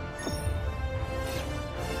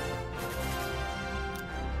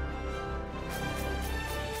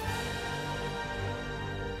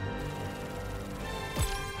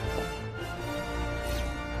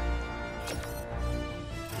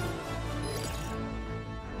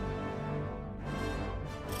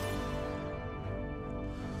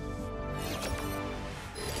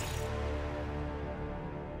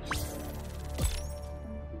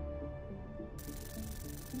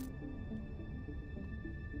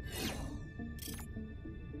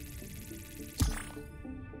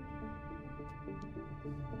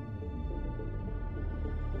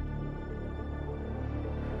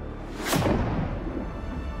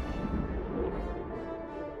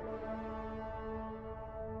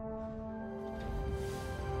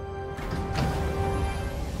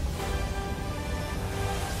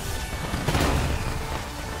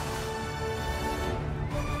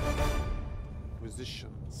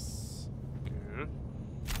 positions. Okay.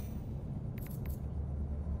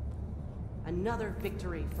 Another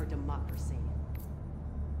victory for democracy.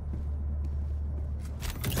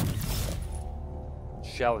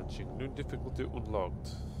 Challenging. New difficulty unlocked.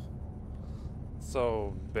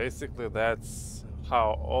 So basically that's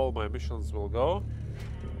how all my missions will go.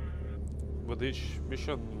 With each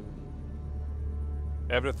mission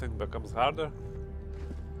everything becomes harder.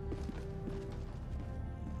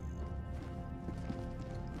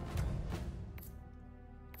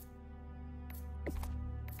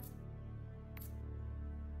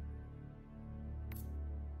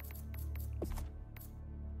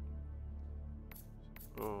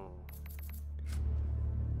 Oh.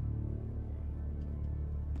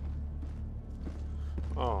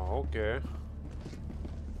 Oh, okay.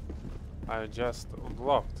 I just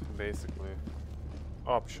unlocked, basically,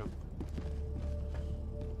 option.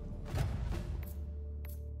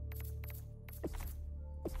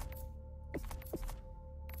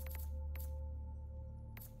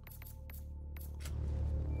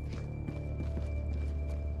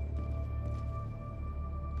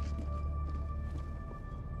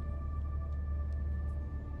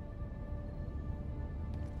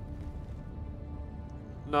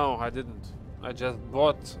 No, I didn't. I just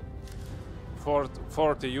bought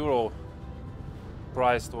 40 euro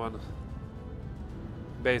priced one.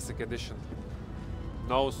 Basic edition.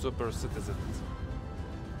 No super citizens.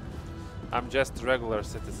 I'm just regular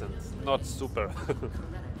citizens, not super.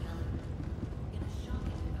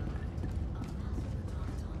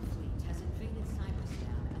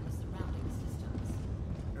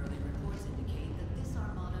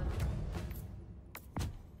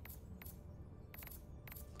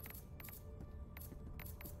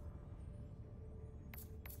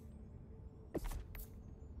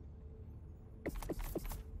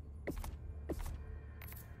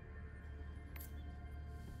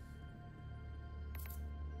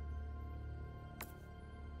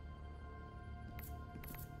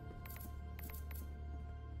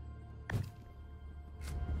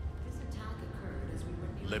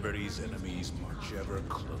 Liberty's enemies march ever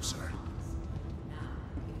closer.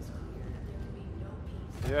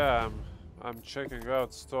 Yeah, I'm checking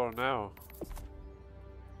out store now.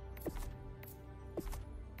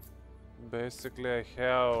 Basically I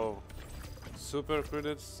have super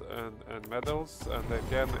credits and medals, and I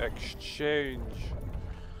can exchange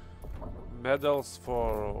medals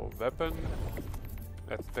for weapon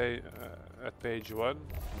at page 1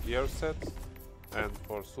 gear set, and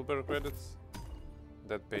for super credits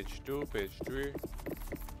that page 2, page 3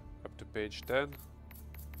 up to page 10.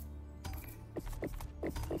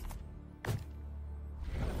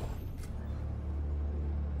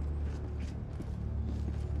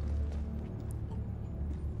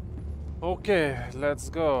 Okay, let's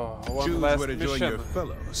go. One Choose last where to mission. join your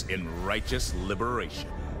fellows in righteous liberation.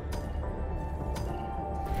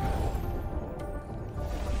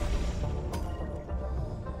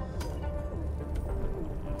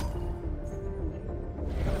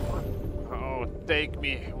 Oh, take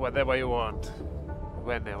me whatever you want,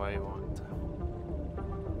 whenever you want.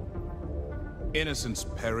 Innocents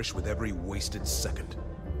perish with every wasted second.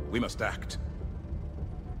 We must act.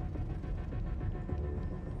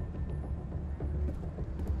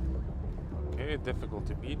 Okay,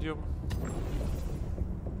 difficulty medium.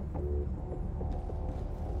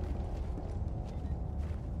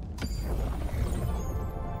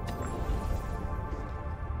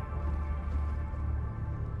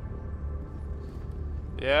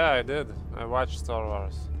 Yeah, I did. I watched Star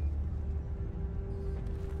Wars.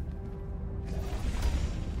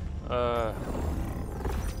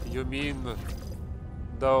 You mean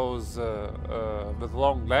those with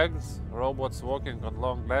long legs? Robots walking on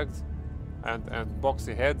long legs and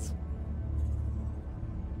boxy heads?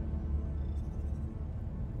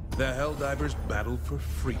 The HellDivers battle for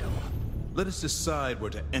freedom. Let us decide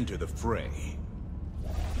where to enter the fray.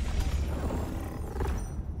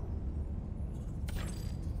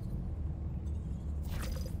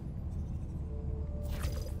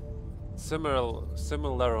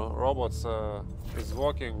 Similar robots is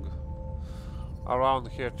walking around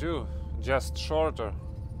here too, just shorter,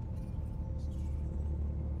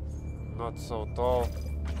 not so tall.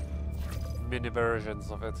 Mini versions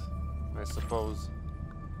of it, I suppose.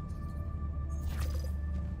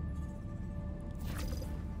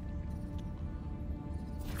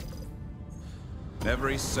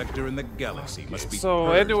 Every sector in the galaxy must be so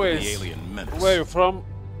purged anyways, of the alien menace. where are you from?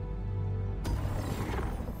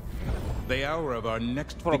 The hour of our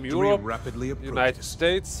next From victory Europe, rapidly approaches. United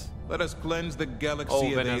States. Let us cleanse the galaxy Oh, of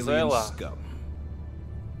alien Venezuela. scum.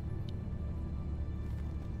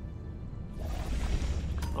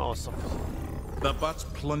 Awesome. The bots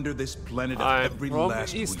plunder this planet of I'm every from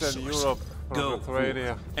last Eastern resource. Europe, from Go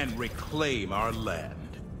Lithuania. forth and reclaim our land.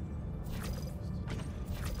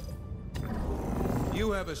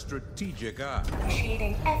 You have a strategic eye.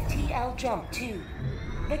 Initiating FTL jump to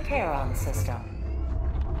the Charon system.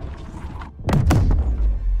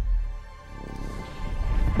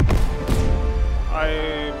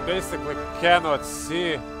 I basically cannot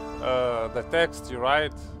see the text you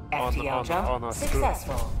write on a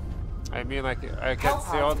successful. screen. I mean, I can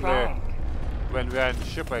see only when we are in the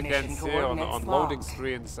ship. I can see on loading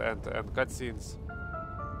screens and cutscenes.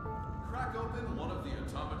 Crack open one of the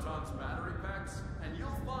automaton's battery packs, and you'll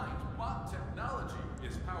find bot technology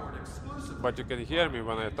is powered exclusively. But you can hear me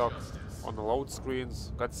when I talk on the load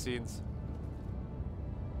screens, cutscenes.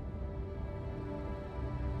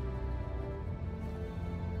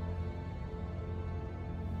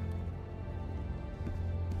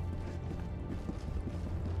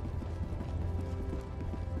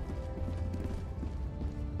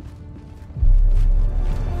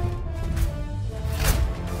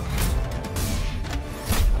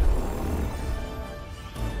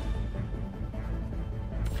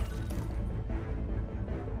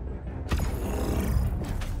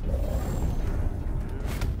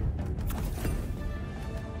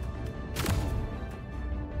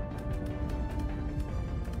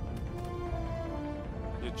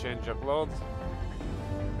 Change your clothes.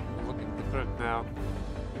 Looking different now.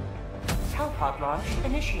 Hellpod launch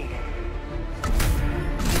initiated.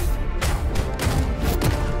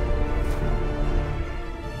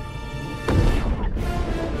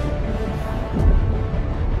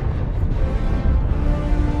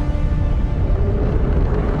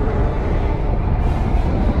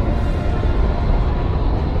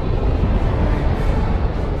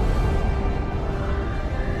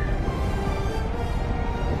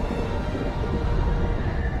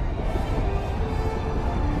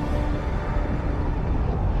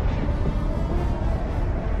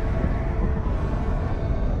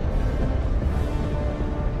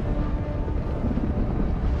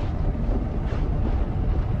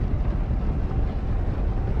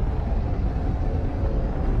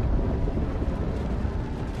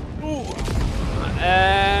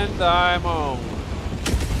 And I'm on.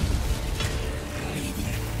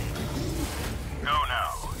 Go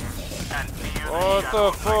now. And feel What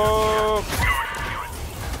the fuck?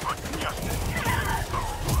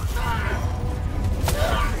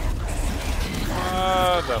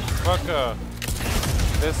 Motherfucker.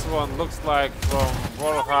 This one looks like from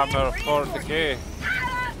Warhammer 40k.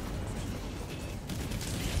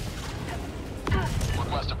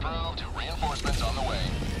 Request approved. Reinforcements on the way.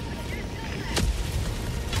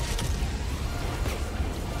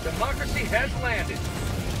 Democracy has landed.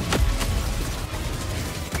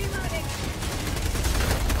 Reloading.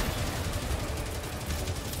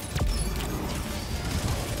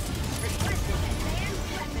 Requesting advanced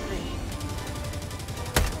weaponry.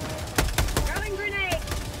 Throwing grenade.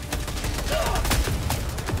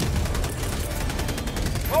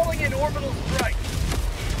 Calling in orbital strike.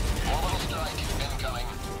 Orbital strike incoming.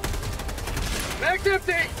 Mag's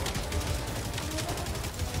empty.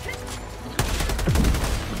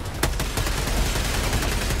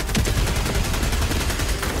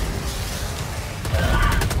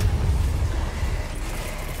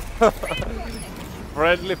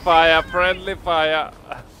 Friendly fire, friendly fire.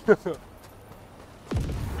 Request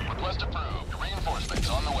approved. Reinforcements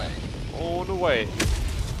on the way. On the way.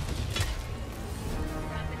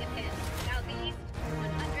 Crossing a pin. Southeast,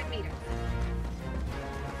 100 meters.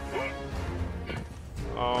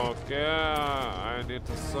 Okay, I need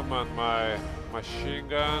to summon my machine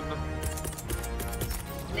gun.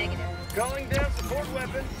 Negative. Calling down support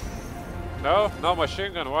weapon. No, no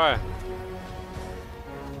machine gun, why?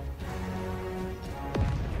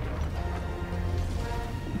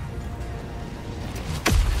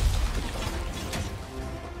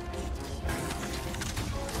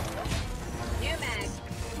 New mag.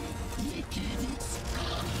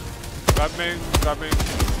 Coming.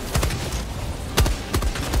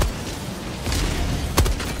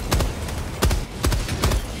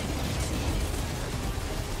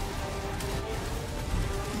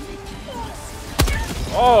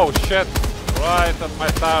 Oh shit! Right on my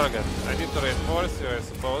target. I need to reinforce you, I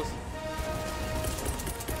suppose.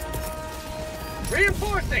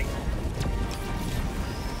 Reinforcing.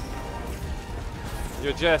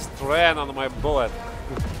 You just ran on my bullet.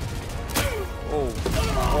 Oh,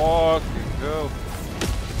 fucking hell.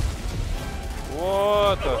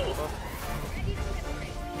 What the fuck?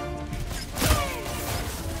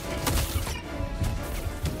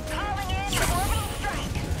 Calling in orbital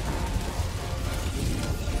strike.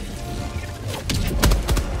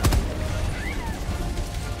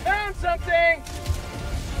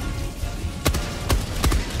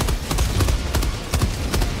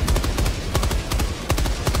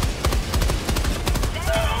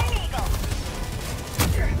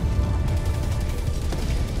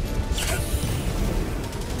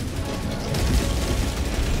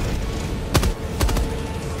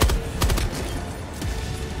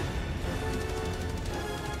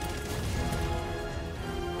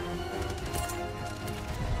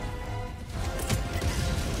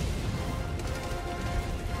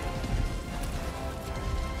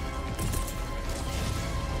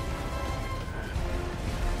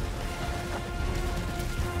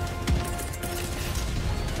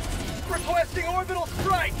 orbital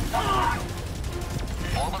strike! Ah!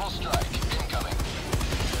 Orbital strike incoming.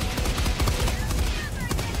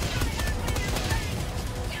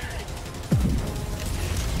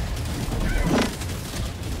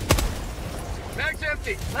 Mag's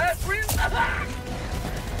empty. Last win. Ah!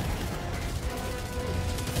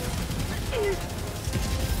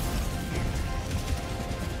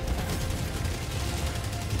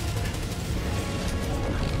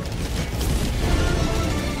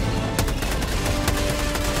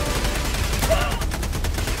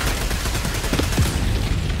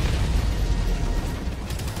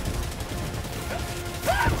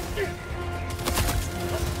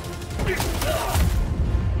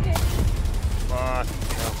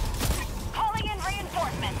 Calling in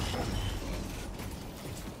reinforcements.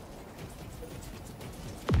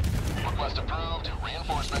 Request approved.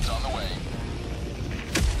 Reinforcements on the way.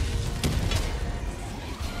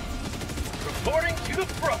 Reporting to the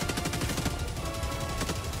front.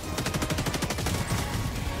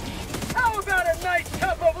 How about a nice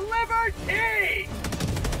cup of liberty?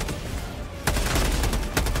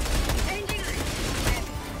 Changing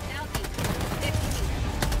southeast. 50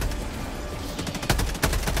 meters.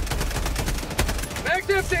 Mag's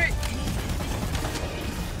empty.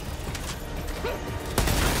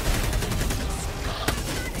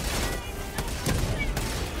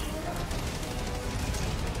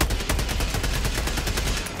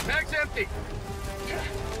 Mag's empty.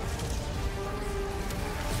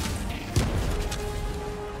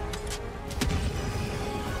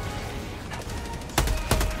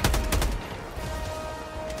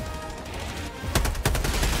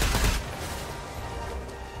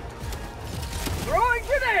 Throwing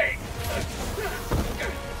grenade.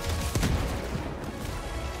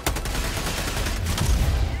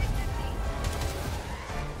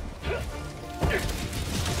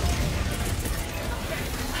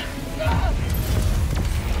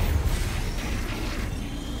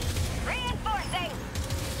 Reinforcing.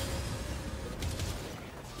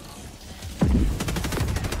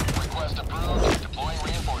 Request approved. Deploying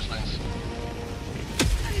reinforcements.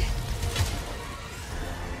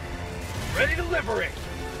 Ready to liberate.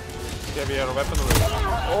 Ska vi göra weapon release?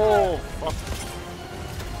 Oh, fuck.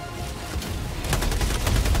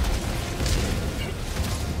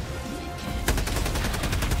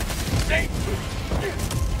 Stay.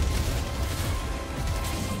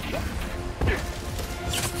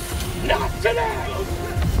 Not today.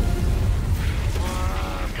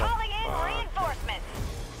 Calling in reinforcements.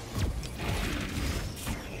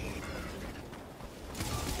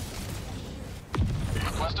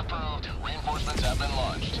 Request approved. Reinforcements have been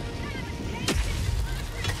launched.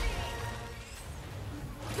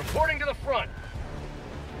 Reporting to the front.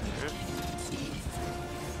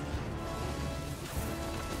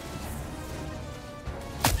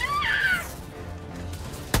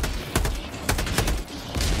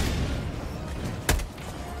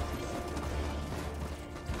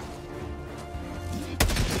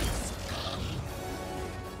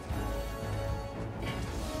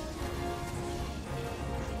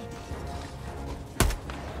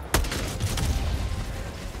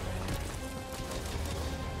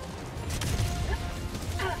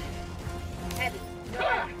 Heavy.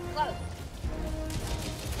 North. Close.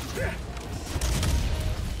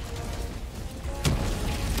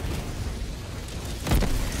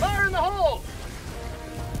 Fire in the hole.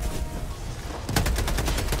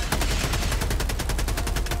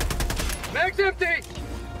 Mag's empty.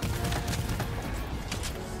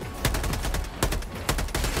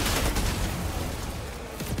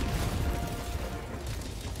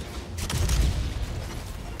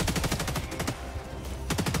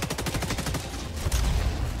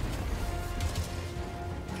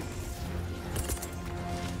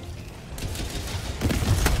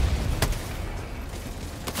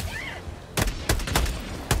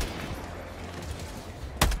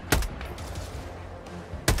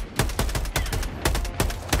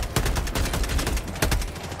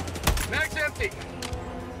 Mag's empty.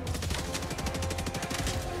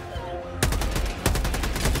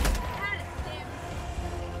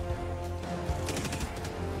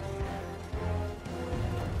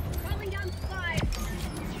 Calling down supplies.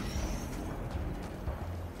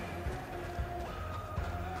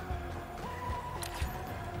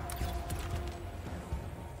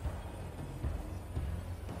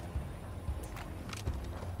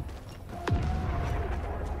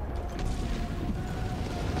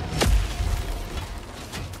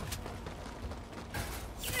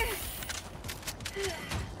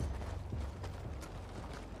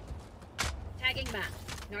 Tagging map.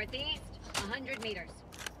 Northeast, 100 meters.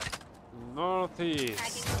 Northeast.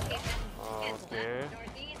 Tagging location. Cancel Okay. that.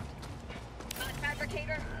 Northeast, 5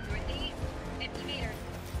 rotator, northeast, 50 meters.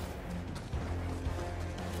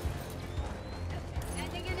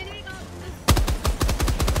 Ending in an eagle.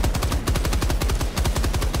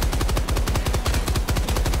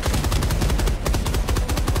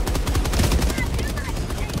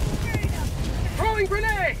 Throwing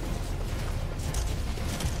grenade!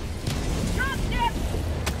 Dropship!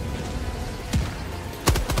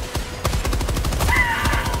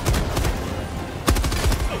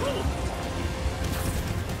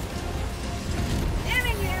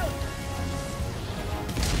 Damning you!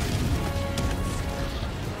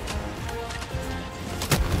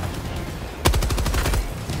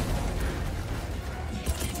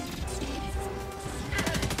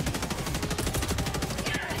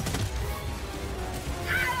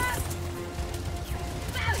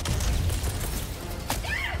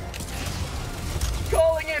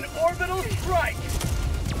 Calling in orbital strike!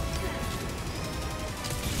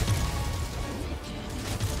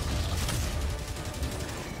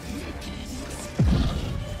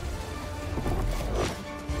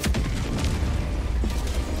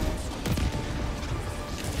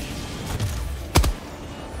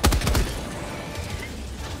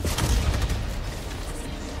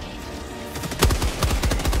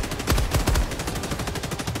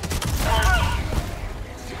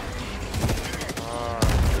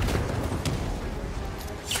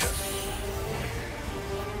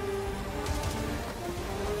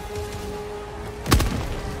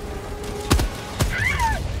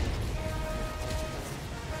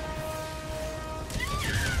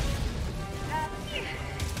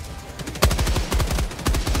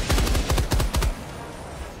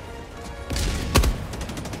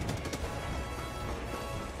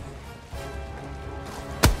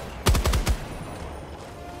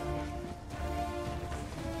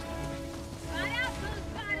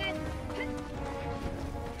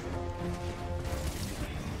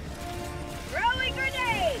 Throwing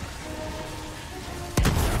grenade!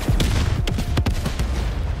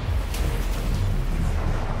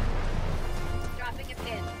 Dropping a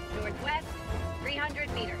pin. Northwest,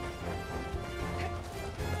 300 meters.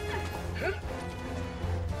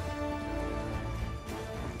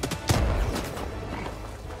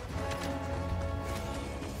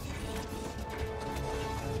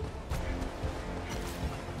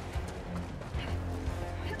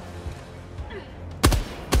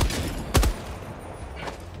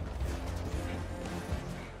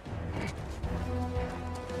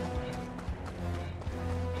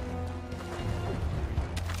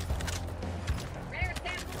 Rare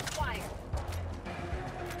sample acquired.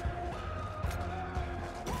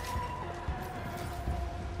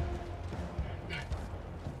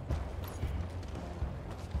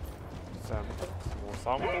 More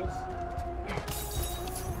samples.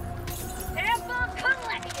 Sample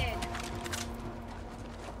collected!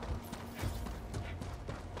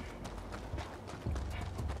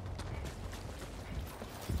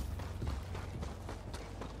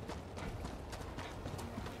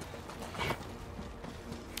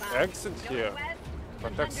 Exit here.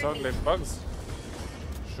 Protect suddenly bugs.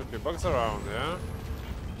 Should be bugs around, yeah?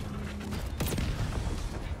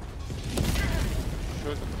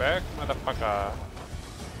 Shoot back, motherfucker.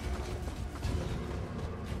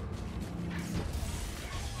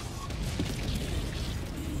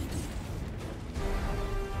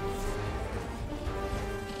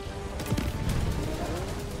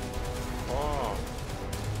 Oh.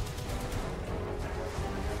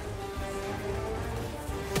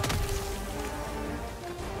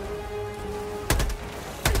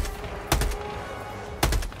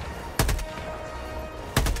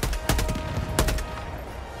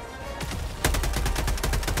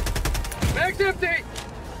 Mag's empty!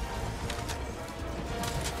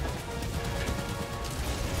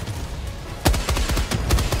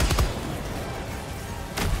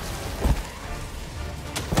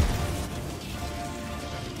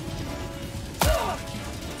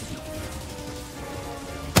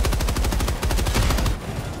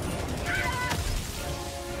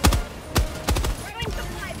 Throwing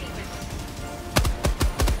supply beacon.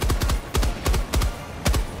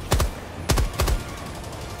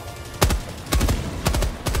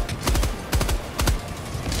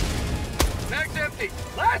 Mag's empty!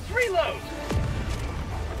 Last reload!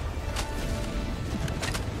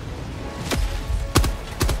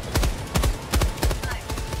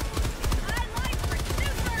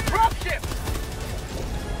 Dropship!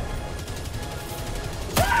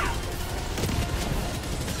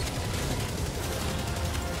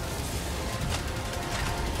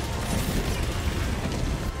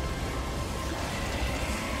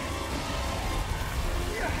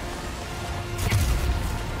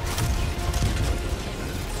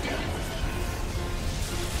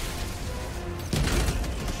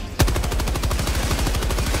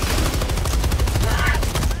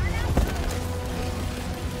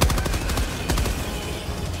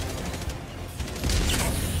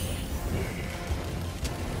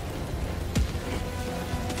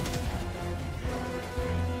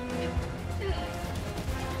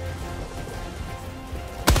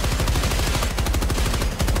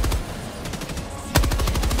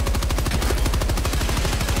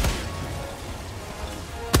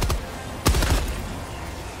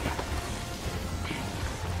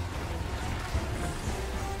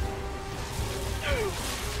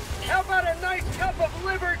 of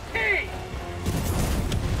liberty!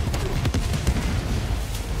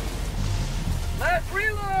 Let's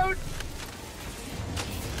reload!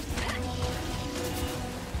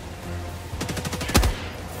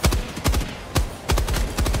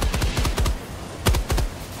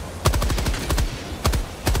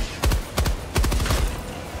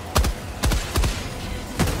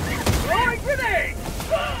 Throwing grenade!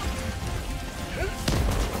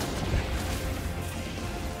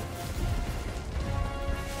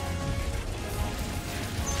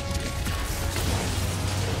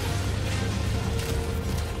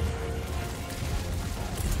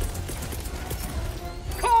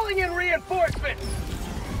 Calling in reinforcements!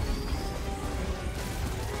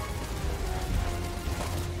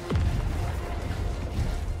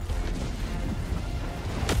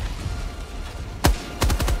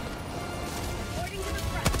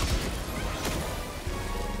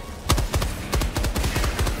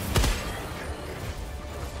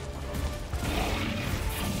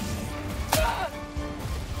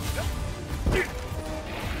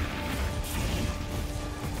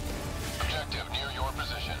 Objective near your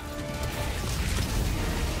position.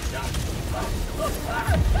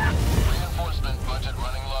 Reinforcement budget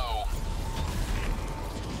running low.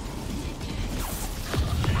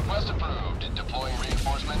 Request approved. Deploying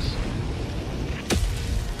reinforcements.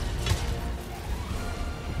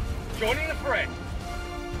 Joining the fray.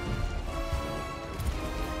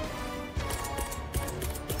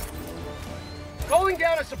 Calling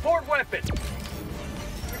down a support weapon.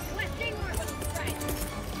 Requesting orbital strike.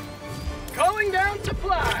 Calling down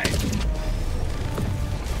supplies.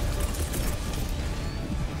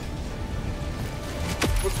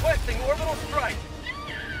 Requesting orbital strike.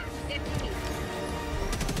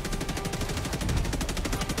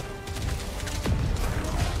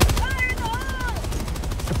 Fire in the hole!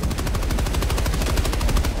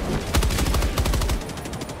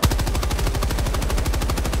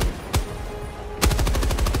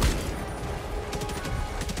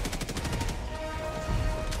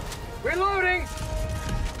 Reloading.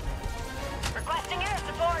 Requesting air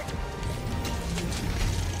support.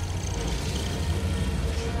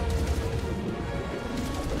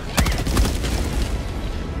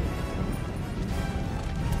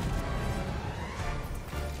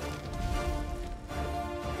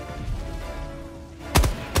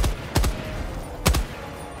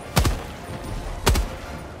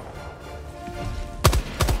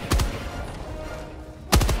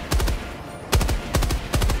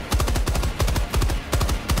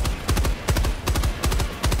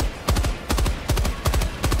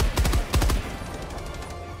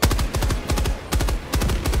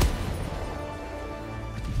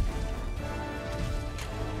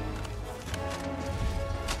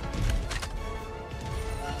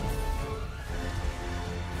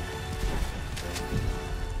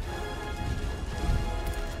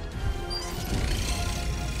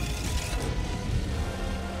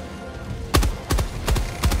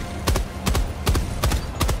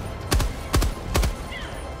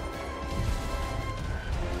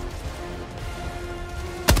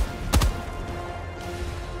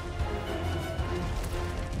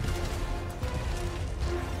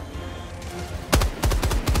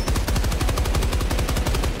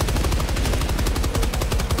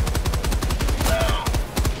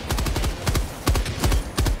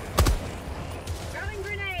 Throwing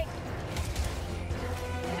grenade.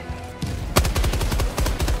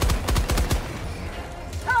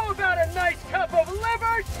 How about a nice cup of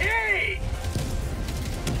liberty?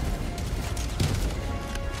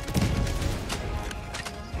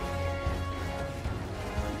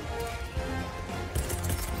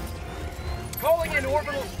 Calling in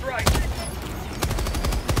orbital strike.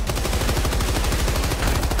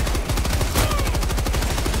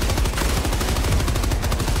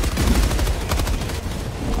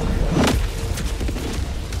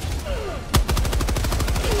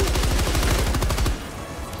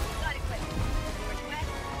 Got equipment. Northwest.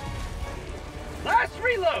 Last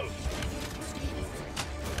reload.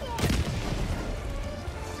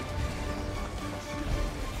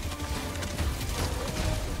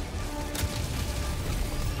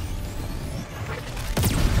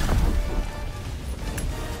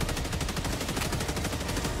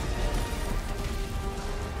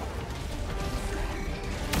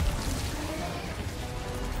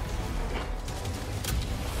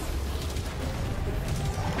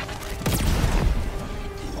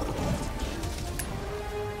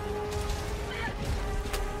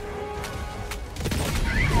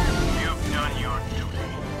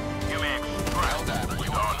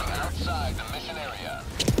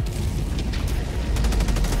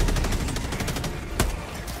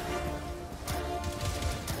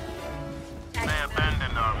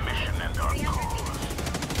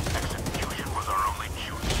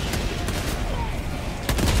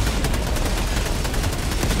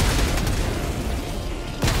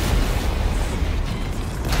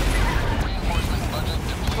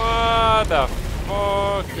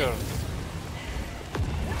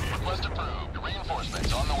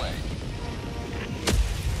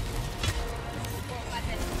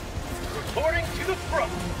 Fire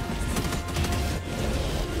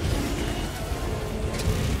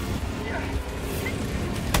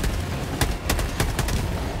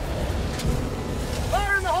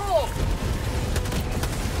in the hole!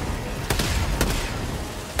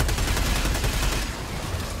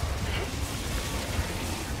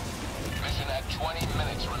 Mission at 20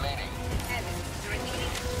 minutes remaining.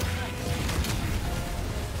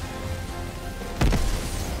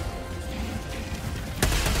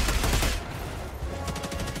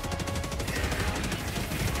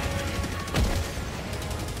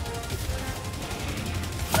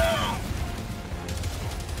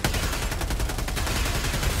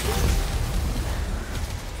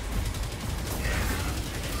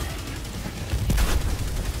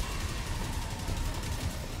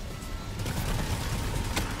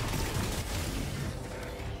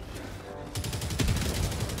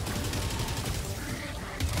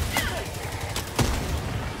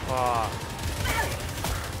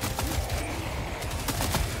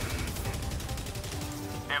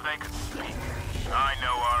 If they could speak, I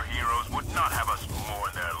know our heroes would not have us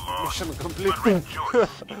mourn their loss. Mission but completed.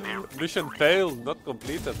 rejoice in their Mission failed, not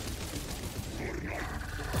completed.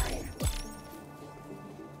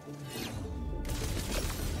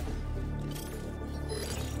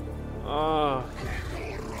 Okay.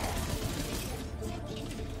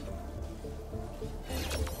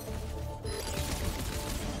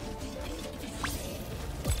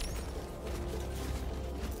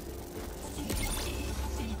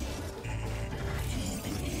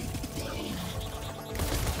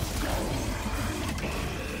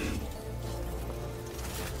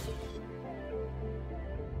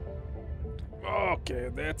 Okay,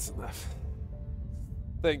 that's enough.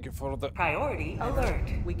 Thank you for the Priority alert.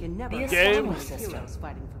 We can never The Game. Astronomy System. heroes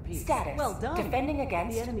fighting for peace. Status. Well done. Defending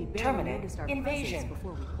against The enemy barely terminate noticed our invasion. presence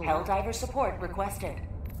before we pulled out. HellDiver support requested.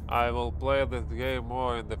 I will play this game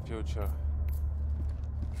more in the future.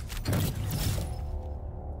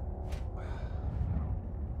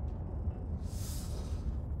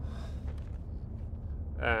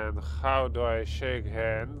 And how do I shake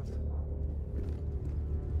hands?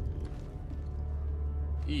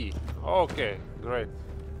 E. Okay, great.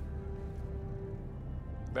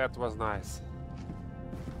 That was nice.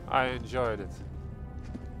 I enjoyed it.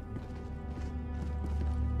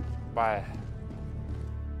 Bye.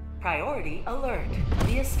 Priority alert.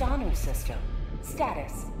 The Astronomy System.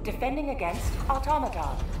 Status. Defending against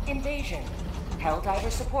automaton. Invasion.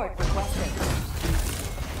 HellDiver support requested.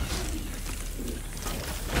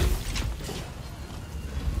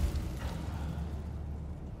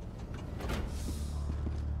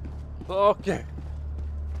 Okay.